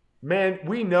 Man,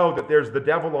 we know that there's the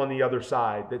devil on the other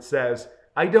side that says,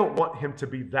 I don't want him to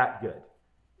be that good.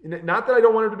 Not that I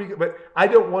don't want him to be good, but I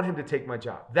don't want him to take my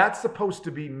job. That's supposed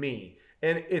to be me.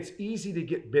 And it's easy to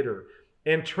get bitter.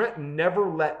 And Trent never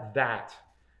let that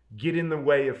get in the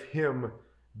way of him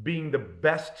being the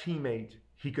best teammate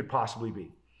he could possibly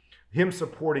be. Him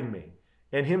supporting me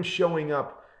and him showing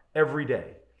up every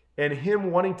day and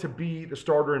him wanting to be the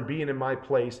starter and being in my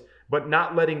place, but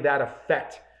not letting that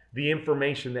affect the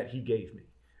information that he gave me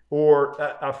or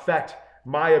affect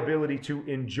my ability to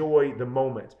enjoy the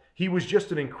moment. He was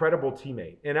just an incredible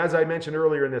teammate. And as I mentioned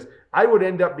earlier in this, I would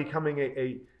end up becoming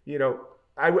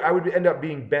I would end up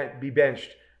being benched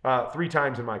 3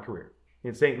 times in my career.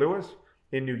 In St. Louis,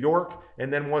 in New York,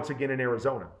 and then once again in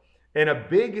Arizona. And a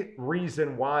big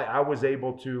reason why I was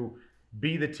able to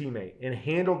be the teammate and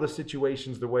handle the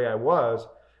situations the way I was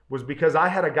because I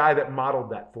had a guy that modeled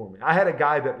that for me. I had a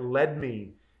guy that led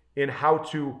me in how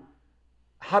to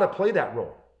play that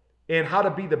role and how to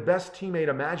be the best teammate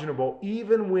imaginable,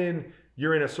 even when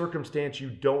you're in a circumstance you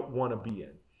don't want to be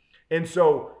in. And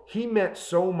so he meant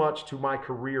so much to my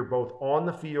career, both on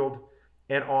the field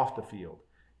and off the field.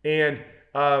 And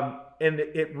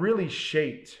it really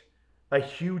shaped a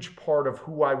huge part of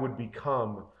who I would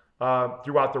become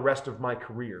throughout the rest of my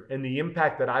career and the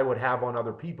impact that I would have on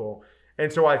other people.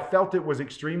 And so I felt it was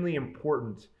extremely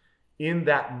important in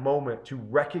that moment to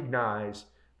recognize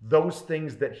those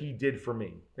things that he did for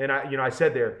me. And I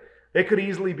said there, it could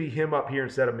easily be him up here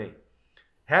instead of me.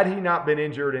 Had he not been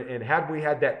injured and had we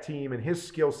had that team and his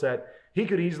skill set, he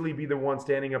could easily be the one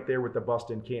standing up there with the bust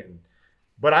in Canton.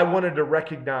 But I wanted to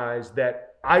recognize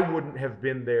that I wouldn't have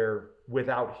been there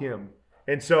without him.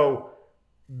 And so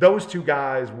those two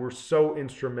guys were so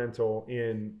instrumental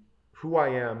in who I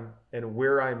am and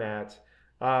where I'm at.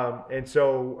 And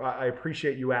so I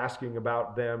appreciate you asking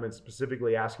about them and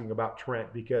specifically asking about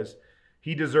Trent, because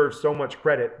he deserves so much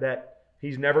credit that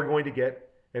he's never going to get.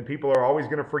 And people are always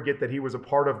going to forget that he was a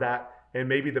part of that, and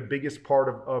maybe the biggest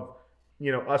part of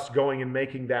us going and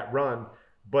making that run.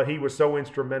 But he was so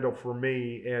instrumental for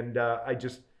me, and I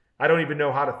don't even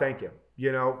know how to thank him.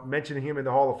 Mentioning him in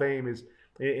the Hall of Fame is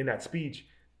in that speech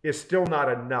is still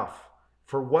not enough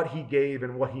for what he gave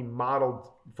and what he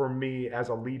modeled for me as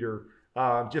a leader.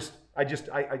 I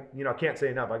can't say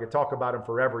enough. I could talk about him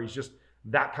forever. He's just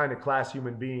that kind of class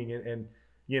human being, and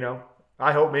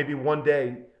I hope maybe one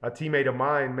day a teammate of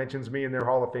mine mentions me in their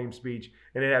Hall of Fame speech,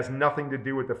 and it has nothing to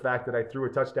do with the fact that I threw a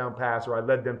touchdown pass or I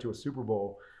led them to a Super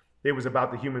Bowl. It was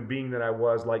about the human being that I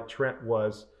was, like Trent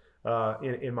was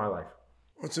in my life.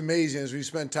 What's amazing is we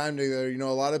spent time together.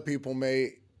 A lot of people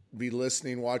may be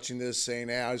listening, watching this, saying,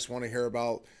 hey, I just want to hear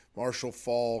about Marshall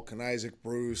Faulk and Isaac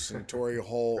Bruce and Torrey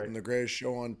Holt Right. and the greatest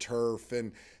show on turf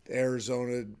and the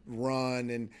Arizona run.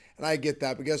 And I get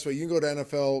that. But guess what? You can go to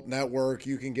NFL Network.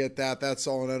 You can get that. That's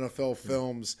all in NFL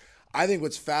Films. I think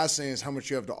what's fascinating is how much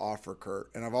you have to offer,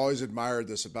 Kurt. And I've always admired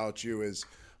this about you is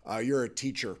you're a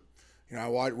teacher. We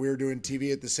were doing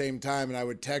TV at the same time, and I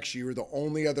would text you. You were the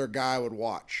only other guy I would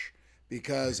watch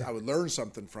because I would learn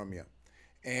something from you.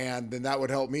 And then that would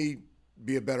help me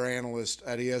be a better analyst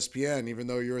at ESPN, even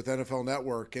though you're with NFL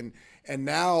Network. And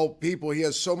now he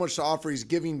has so much to offer. He's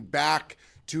giving back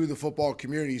to the football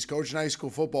community. He's coaching high school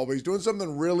football, but he's doing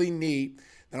something really neat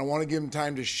that I want to give him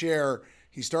time to share.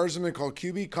 He started something called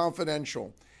QB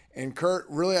Confidential. And Kurt,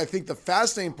 really, I think the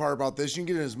fascinating part about this, you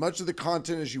can get as much of the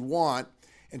content as you want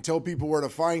and tell people where to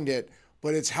find it,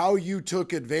 but it's how you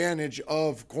took advantage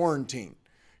of quarantine.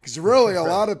 Because really, a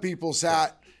lot of people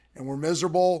sat and were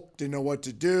miserable, didn't know what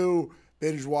to do,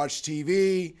 binge watch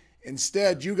TV.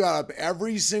 Instead, you got up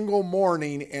every single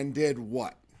morning and did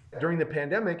what? During the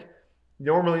pandemic,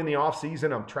 normally in the off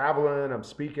season, I'm traveling, I'm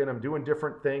speaking, I'm doing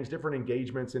different things, different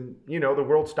engagements, and the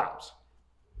world stops.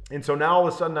 And so now all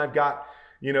of a sudden I've got,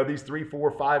 these 3,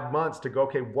 4, 5 months to go,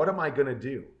 okay, what am I going to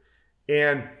do?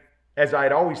 And as I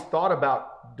had always thought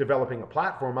about developing a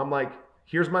platform, I'm like,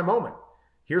 here's my moment.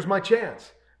 Here's my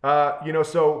chance.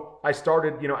 So I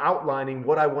started, outlining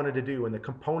what I wanted to do and the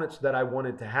components that I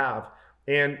wanted to have.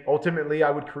 And ultimately,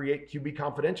 I would create QB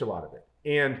Confidential out of it.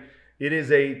 And it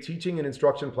is a teaching and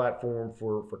instruction platform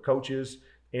for coaches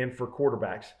and for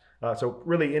quarterbacks. So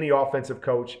really any offensive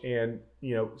coach and,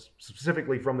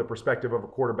 specifically from the perspective of a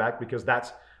quarterback, because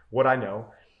that's what I know.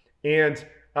 And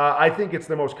I think it's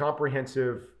the most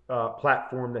comprehensive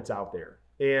platform that's out there.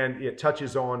 And it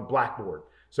touches on Blackboard.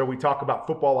 So we talk about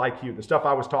football IQ, the stuff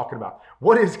I was talking about.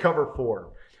 What is cover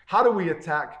 4? How do we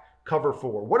attack cover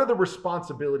 4? What are the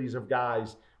responsibilities of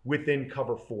guys within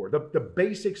cover 4? The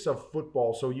basics of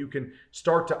football so you can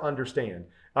start to understand.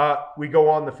 We go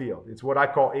on the field. It's what I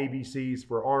call ABCs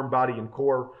for arm, body, and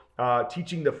core,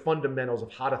 teaching the fundamentals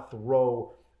of how to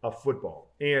throw a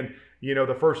football. And,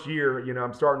 the first year,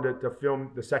 I'm starting to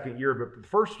film the second year, but the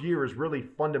first year is really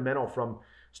fundamental from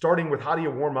starting with how do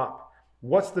you warm up?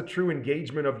 What's the true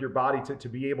engagement of your body to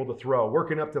be able to throw,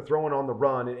 working up to throwing on the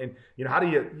run, and how do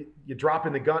you drop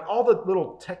in the gun, all the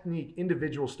little technique,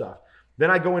 individual stuff.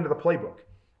 Then I go into the playbook.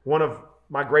 One of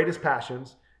my greatest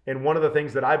passions and one of the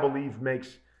things that I believe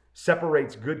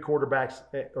separates good quarterbacks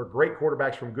or great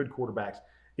quarterbacks from good quarterbacks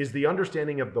is the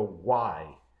understanding of the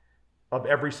why of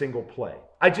every single play.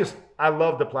 I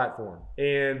love the platform,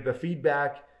 and the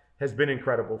feedback has been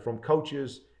incredible from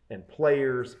coaches and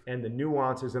players and the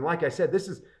nuances. And like I said,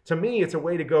 to me, it's a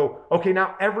way to go, okay,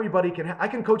 now everybody I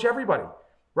can coach everybody,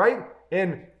 right?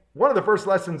 And one of the first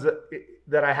lessons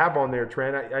that I have on there,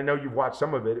 Trent, I know you've watched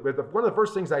some of it, but one of the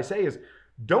first things I say is,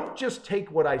 don't just take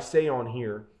what I say on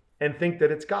here and think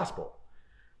that it's gospel.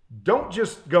 Don't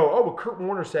just go, oh, well, Kurt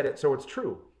Warner said it, so it's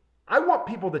true. I want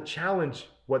people to challenge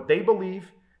what they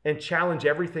believe and challenge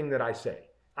everything that I say.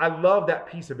 I love that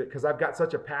piece of it because I've got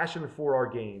such a passion for our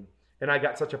game. And I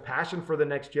got such a passion for the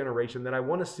next generation that I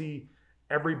want to see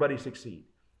everybody succeed.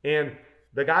 And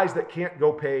the guys that can't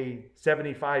go pay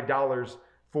 $75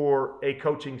 for a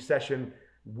coaching session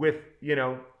with,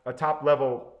 a top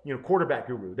level, quarterback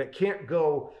guru, that can't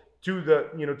go to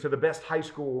the best high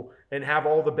school and have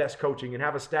all the best coaching and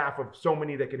have a staff of so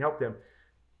many that can help them.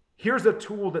 Here's a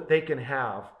tool that they can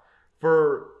have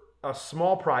for a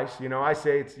small price. I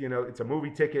say it's a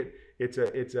movie ticket. It's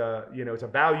a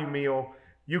value meal.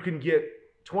 You can get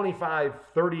 25,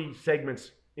 30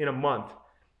 segments in a month,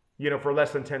 for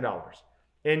less than $10.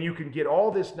 And you can get all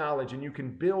this knowledge and you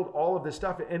can build all of this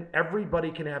stuff and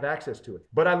everybody can have access to it.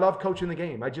 But I love coaching the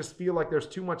game. I just feel like there's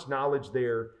too much knowledge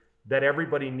there that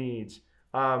everybody needs,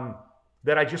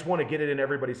 that I just want to get it in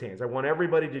everybody's hands. I want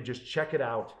everybody to just check it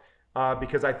out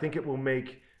because I think it will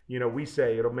make, we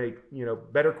say it'll make,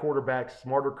 better quarterbacks,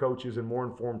 smarter coaches, and more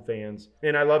informed fans.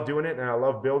 And I love doing it, and I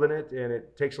love building it, and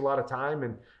it takes a lot of time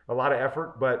and a lot of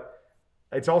effort. But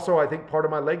it's also, I think, part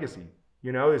of my legacy,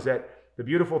 is that the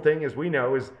beautiful thing, as we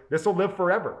know, is this will live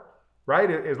forever,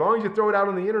 right? As long as you throw it out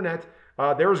on the internet,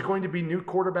 there's going to be new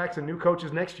quarterbacks and new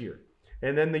coaches next year.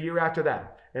 And then the year after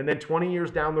that. And then 20 years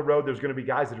down the road, there's going to be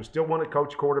guys that are still want to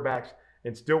coach quarterbacks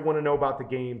and still want to know about the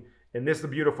game. And this is the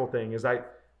beautiful thing, is I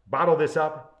bottle this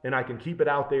up and I can keep it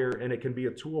out there, and it can be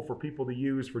a tool for people to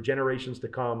use for generations to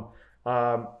come.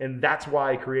 And that's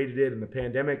why I created it. And the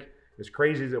pandemic, as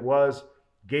crazy as it was,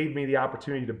 gave me the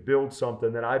opportunity to build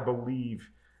something that I believe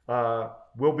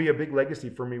will be a big legacy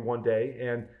for me one day.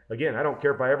 And again, I don't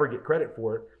care if I ever get credit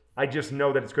for it. I just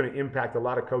know that it's going to impact a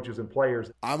lot of coaches and players.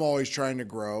 I'm always trying to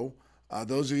grow.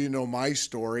 Those of you who know my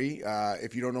story,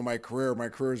 if you don't know my career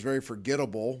is very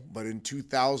forgettable. But in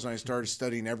 2000, I started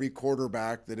studying every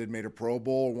quarterback that had made a Pro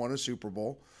Bowl or won a Super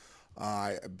Bowl.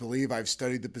 I believe I've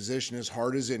studied the position as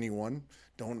hard as anyone.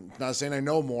 Not saying I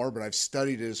know more, but I've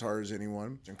studied it as hard as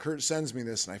anyone. And Kurt sends me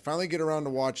this, and I finally get around to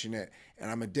watching it,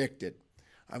 and I'm addicted.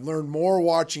 I've learned more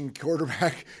watching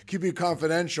quarterback QB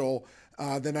Confidential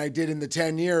than I did in the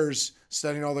 10 years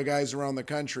studying all the guys around the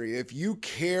country. If you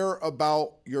care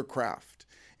about your craft,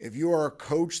 if you are a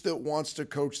coach that wants to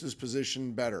coach this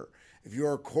position better, if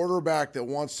you're a quarterback that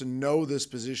wants to know this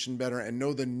position better and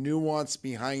know the nuance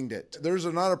behind it, there's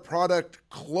not a product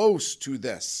close to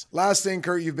this. Last thing,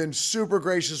 Kurt, you've been super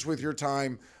gracious with your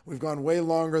time. We've gone way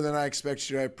longer than I expected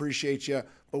you. I appreciate you,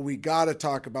 but we got to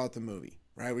talk about the movie,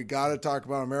 right? We got to talk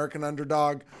about American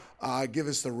Underdog. Give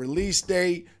us the release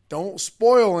date. Don't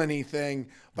spoil anything,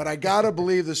 but I got to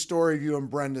believe the story of you and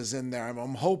Brenda's in there.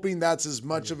 I'm hoping that's as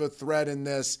much of a thread in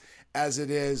this as it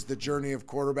is the journey of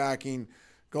quarterbacking.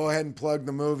 Go ahead and plug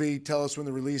the movie. Tell us when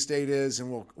the release date is,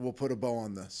 and we'll put a bow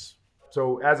on this.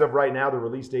 So as of right now, the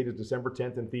release date is December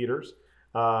 10th in theaters,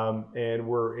 and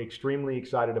we're extremely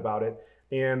excited about it.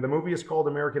 And the movie is called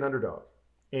American Underdog.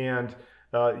 And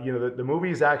the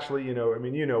movie is actually,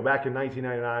 back in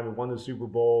 1999, we won the Super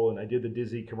Bowl, and I did the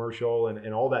Disney commercial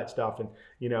and all that stuff. And,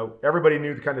 everybody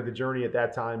knew kind of the journey at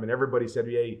that time, and everybody said,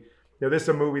 hey, this is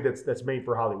a movie that's made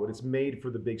for Hollywood. It's made for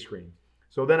the big screen.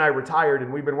 So then I retired,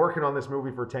 and we've been working on this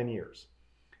movie for 10 years.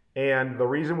 And the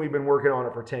reason we've been working on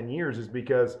it for 10 years is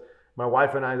because my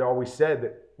wife and I always said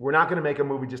that we're not going to make a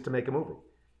movie just to make a movie,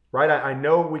 right? I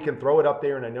know we can throw it up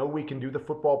there, and I know we can do the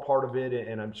football part of it,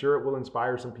 and I'm sure it will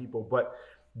inspire some people, but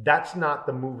that's not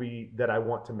the movie that I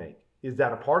want to make. Is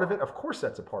that a part of it? Of course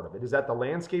that's a part of it. Is that the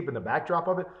landscape and the backdrop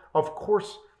of it? Of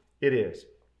course it is.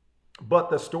 But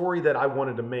the story that I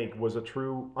wanted to make was a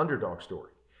true underdog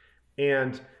story.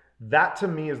 And that to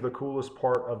me is the coolest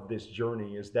part of this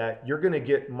journey, is that you're going to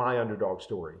get my underdog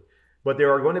story, but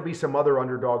there are going to be some other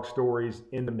underdog stories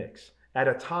in the mix at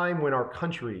a time when our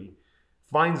country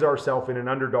finds ourselves in an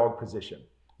underdog position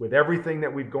with everything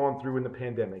that we've gone through in the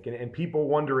pandemic, and people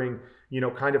wondering,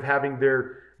 kind of having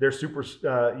their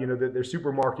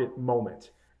supermarket moment,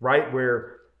 right?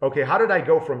 Where, okay, how did I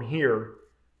go from here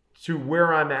to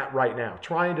where I'm at right now,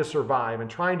 trying to survive and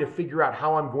trying to figure out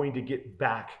how I'm going to get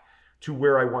back to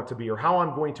where I want to be, or how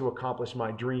I'm going to accomplish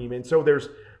my dream. And so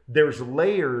there's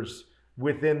layers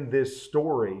within this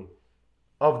story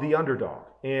of the underdog,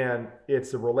 and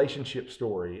it's a relationship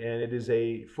story, and it is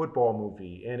a football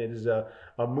movie, and it is a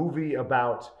movie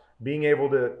about being able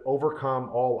to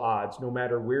overcome all odds, no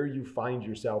matter where you find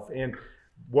yourself. And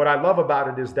what I love about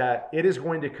it is that it is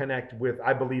going to connect with,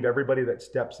 I believe, everybody that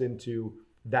steps into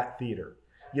that theater.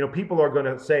 People are going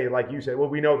to say, like you said, well,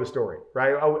 we know the story,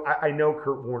 right? I know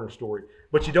Kurt Warner's story,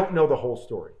 but you don't know the whole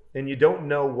story, and you don't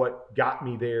know what got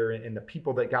me there, and the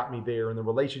people that got me there, and the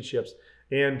relationships,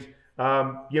 and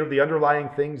the underlying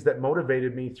things that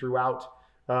motivated me throughout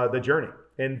the journey.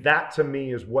 And that to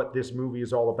me is what this movie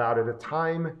is all about, at a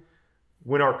time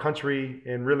when our country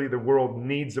and really the world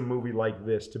needs a movie like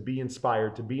this to be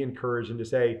inspired, to be encouraged, and to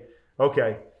say,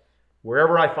 okay,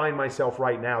 wherever I find myself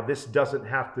right now, this doesn't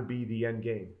have to be the end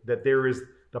game, that there is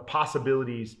the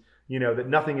possibilities, that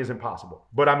nothing is impossible.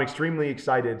 But I'm extremely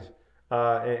excited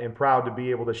and proud to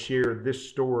be able to share this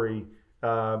story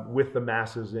with the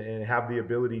masses and have the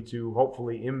ability to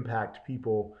hopefully impact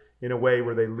people in a way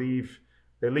where they leave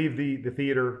the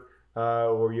theater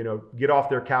or get off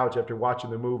their couch after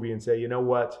watching the movie and say, you know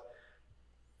what?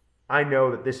 I know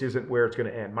that this isn't where it's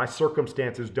going to end. My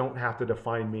circumstances don't have to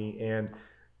define me, and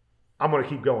I'm going to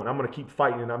keep going. I'm going to keep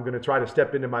fighting, and I'm going to try to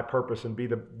step into my purpose and be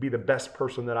the best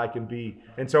person that I can be.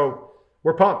 And so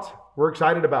we're pumped. We're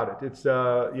excited about it. It's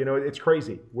it's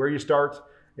crazy where you start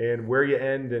and where you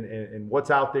end, and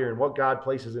what's out there and what God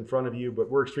places in front of you. But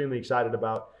we're extremely excited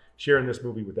about sharing this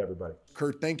movie with everybody.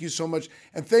 Kurt, thank you so much.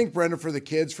 And thank Brenda for the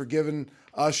kids for giving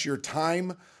us your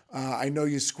time. I know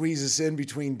you squeeze us in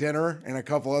between dinner and a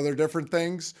couple other different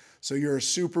things. So you're a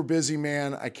super busy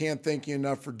man. I can't thank you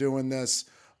enough for doing this.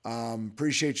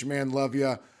 Appreciate you, man. Love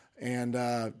you. And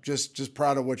just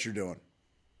proud of what you're doing.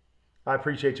 I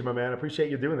appreciate you, my man. I appreciate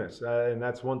you doing this. And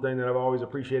that's one thing that I've always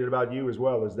appreciated about you as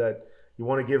well, is that you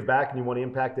want to give back and you want to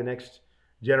impact the next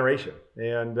generation.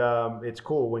 And it's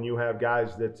cool when you have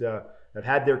guys that have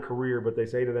had their career, but they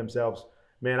say to themselves,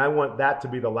 man, I want that to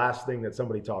be the last thing that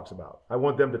somebody talks about. I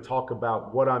want them to talk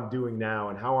about what I'm doing now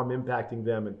and how I'm impacting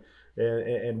them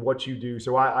and what you do.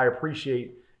 So I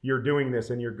appreciate you're doing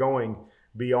this and you're going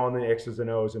beyond the X's and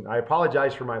O's. And I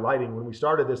apologize for my lighting. When we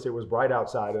started this, it was bright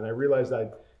outside, and I realized I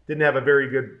didn't have a very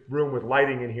good room with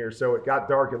lighting in here, so it got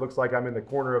dark. It looks like I'm in the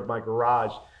corner of my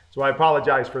garage. So I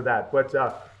apologize for that.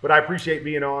 But I appreciate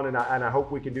being on, and I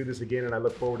hope we can do this again, and I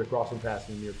look forward to crossing paths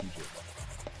in the near future.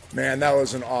 Man, that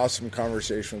was an awesome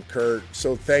conversation with Kurt.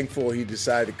 So thankful he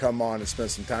decided to come on and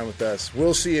spend some time with us.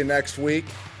 We'll see you next week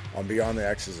on Beyond the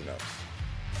X's and O's.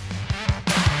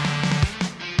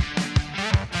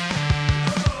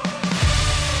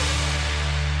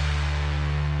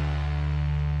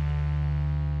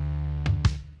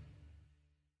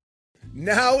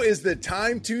 Now is the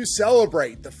time to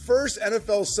celebrate. The first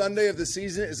NFL Sunday of the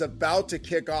season is about to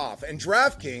kick off, and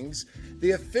DraftKings,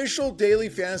 the official daily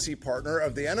fantasy partner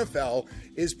of the NFL,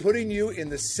 is putting you in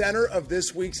the center of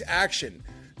this week's action.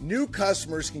 New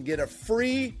customers can get a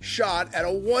free shot at a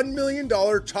 $1 million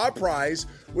top prize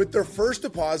with their first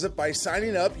deposit by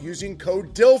signing up using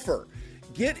code DILFER.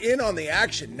 Get in on the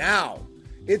action now.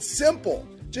 It's simple.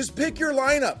 Just pick your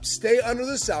lineup, stay under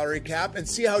the salary cap, and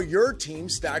see how your team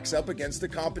stacks up against the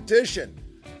competition.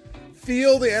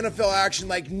 Feel the NFL action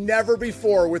like never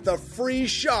before with a free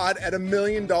shot at $1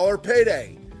 million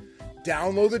payday.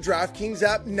 Download the DraftKings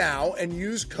app now and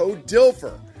use code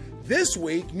DILFER. This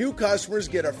week, new customers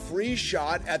get a free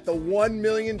shot at the $1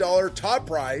 million top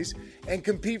prize and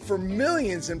compete for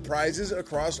millions in prizes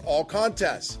across all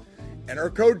contests.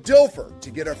 Enter code DILFER to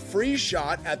get a free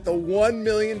shot at the $1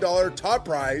 million top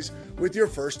prize with your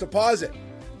first deposit.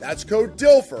 That's code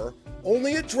DILFER,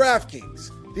 only at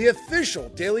DraftKings, the official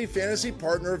daily fantasy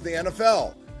partner of the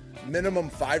NFL. Minimum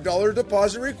 $5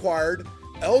 deposit required.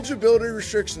 Eligibility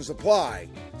restrictions apply.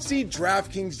 See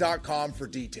DraftKings.com for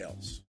details.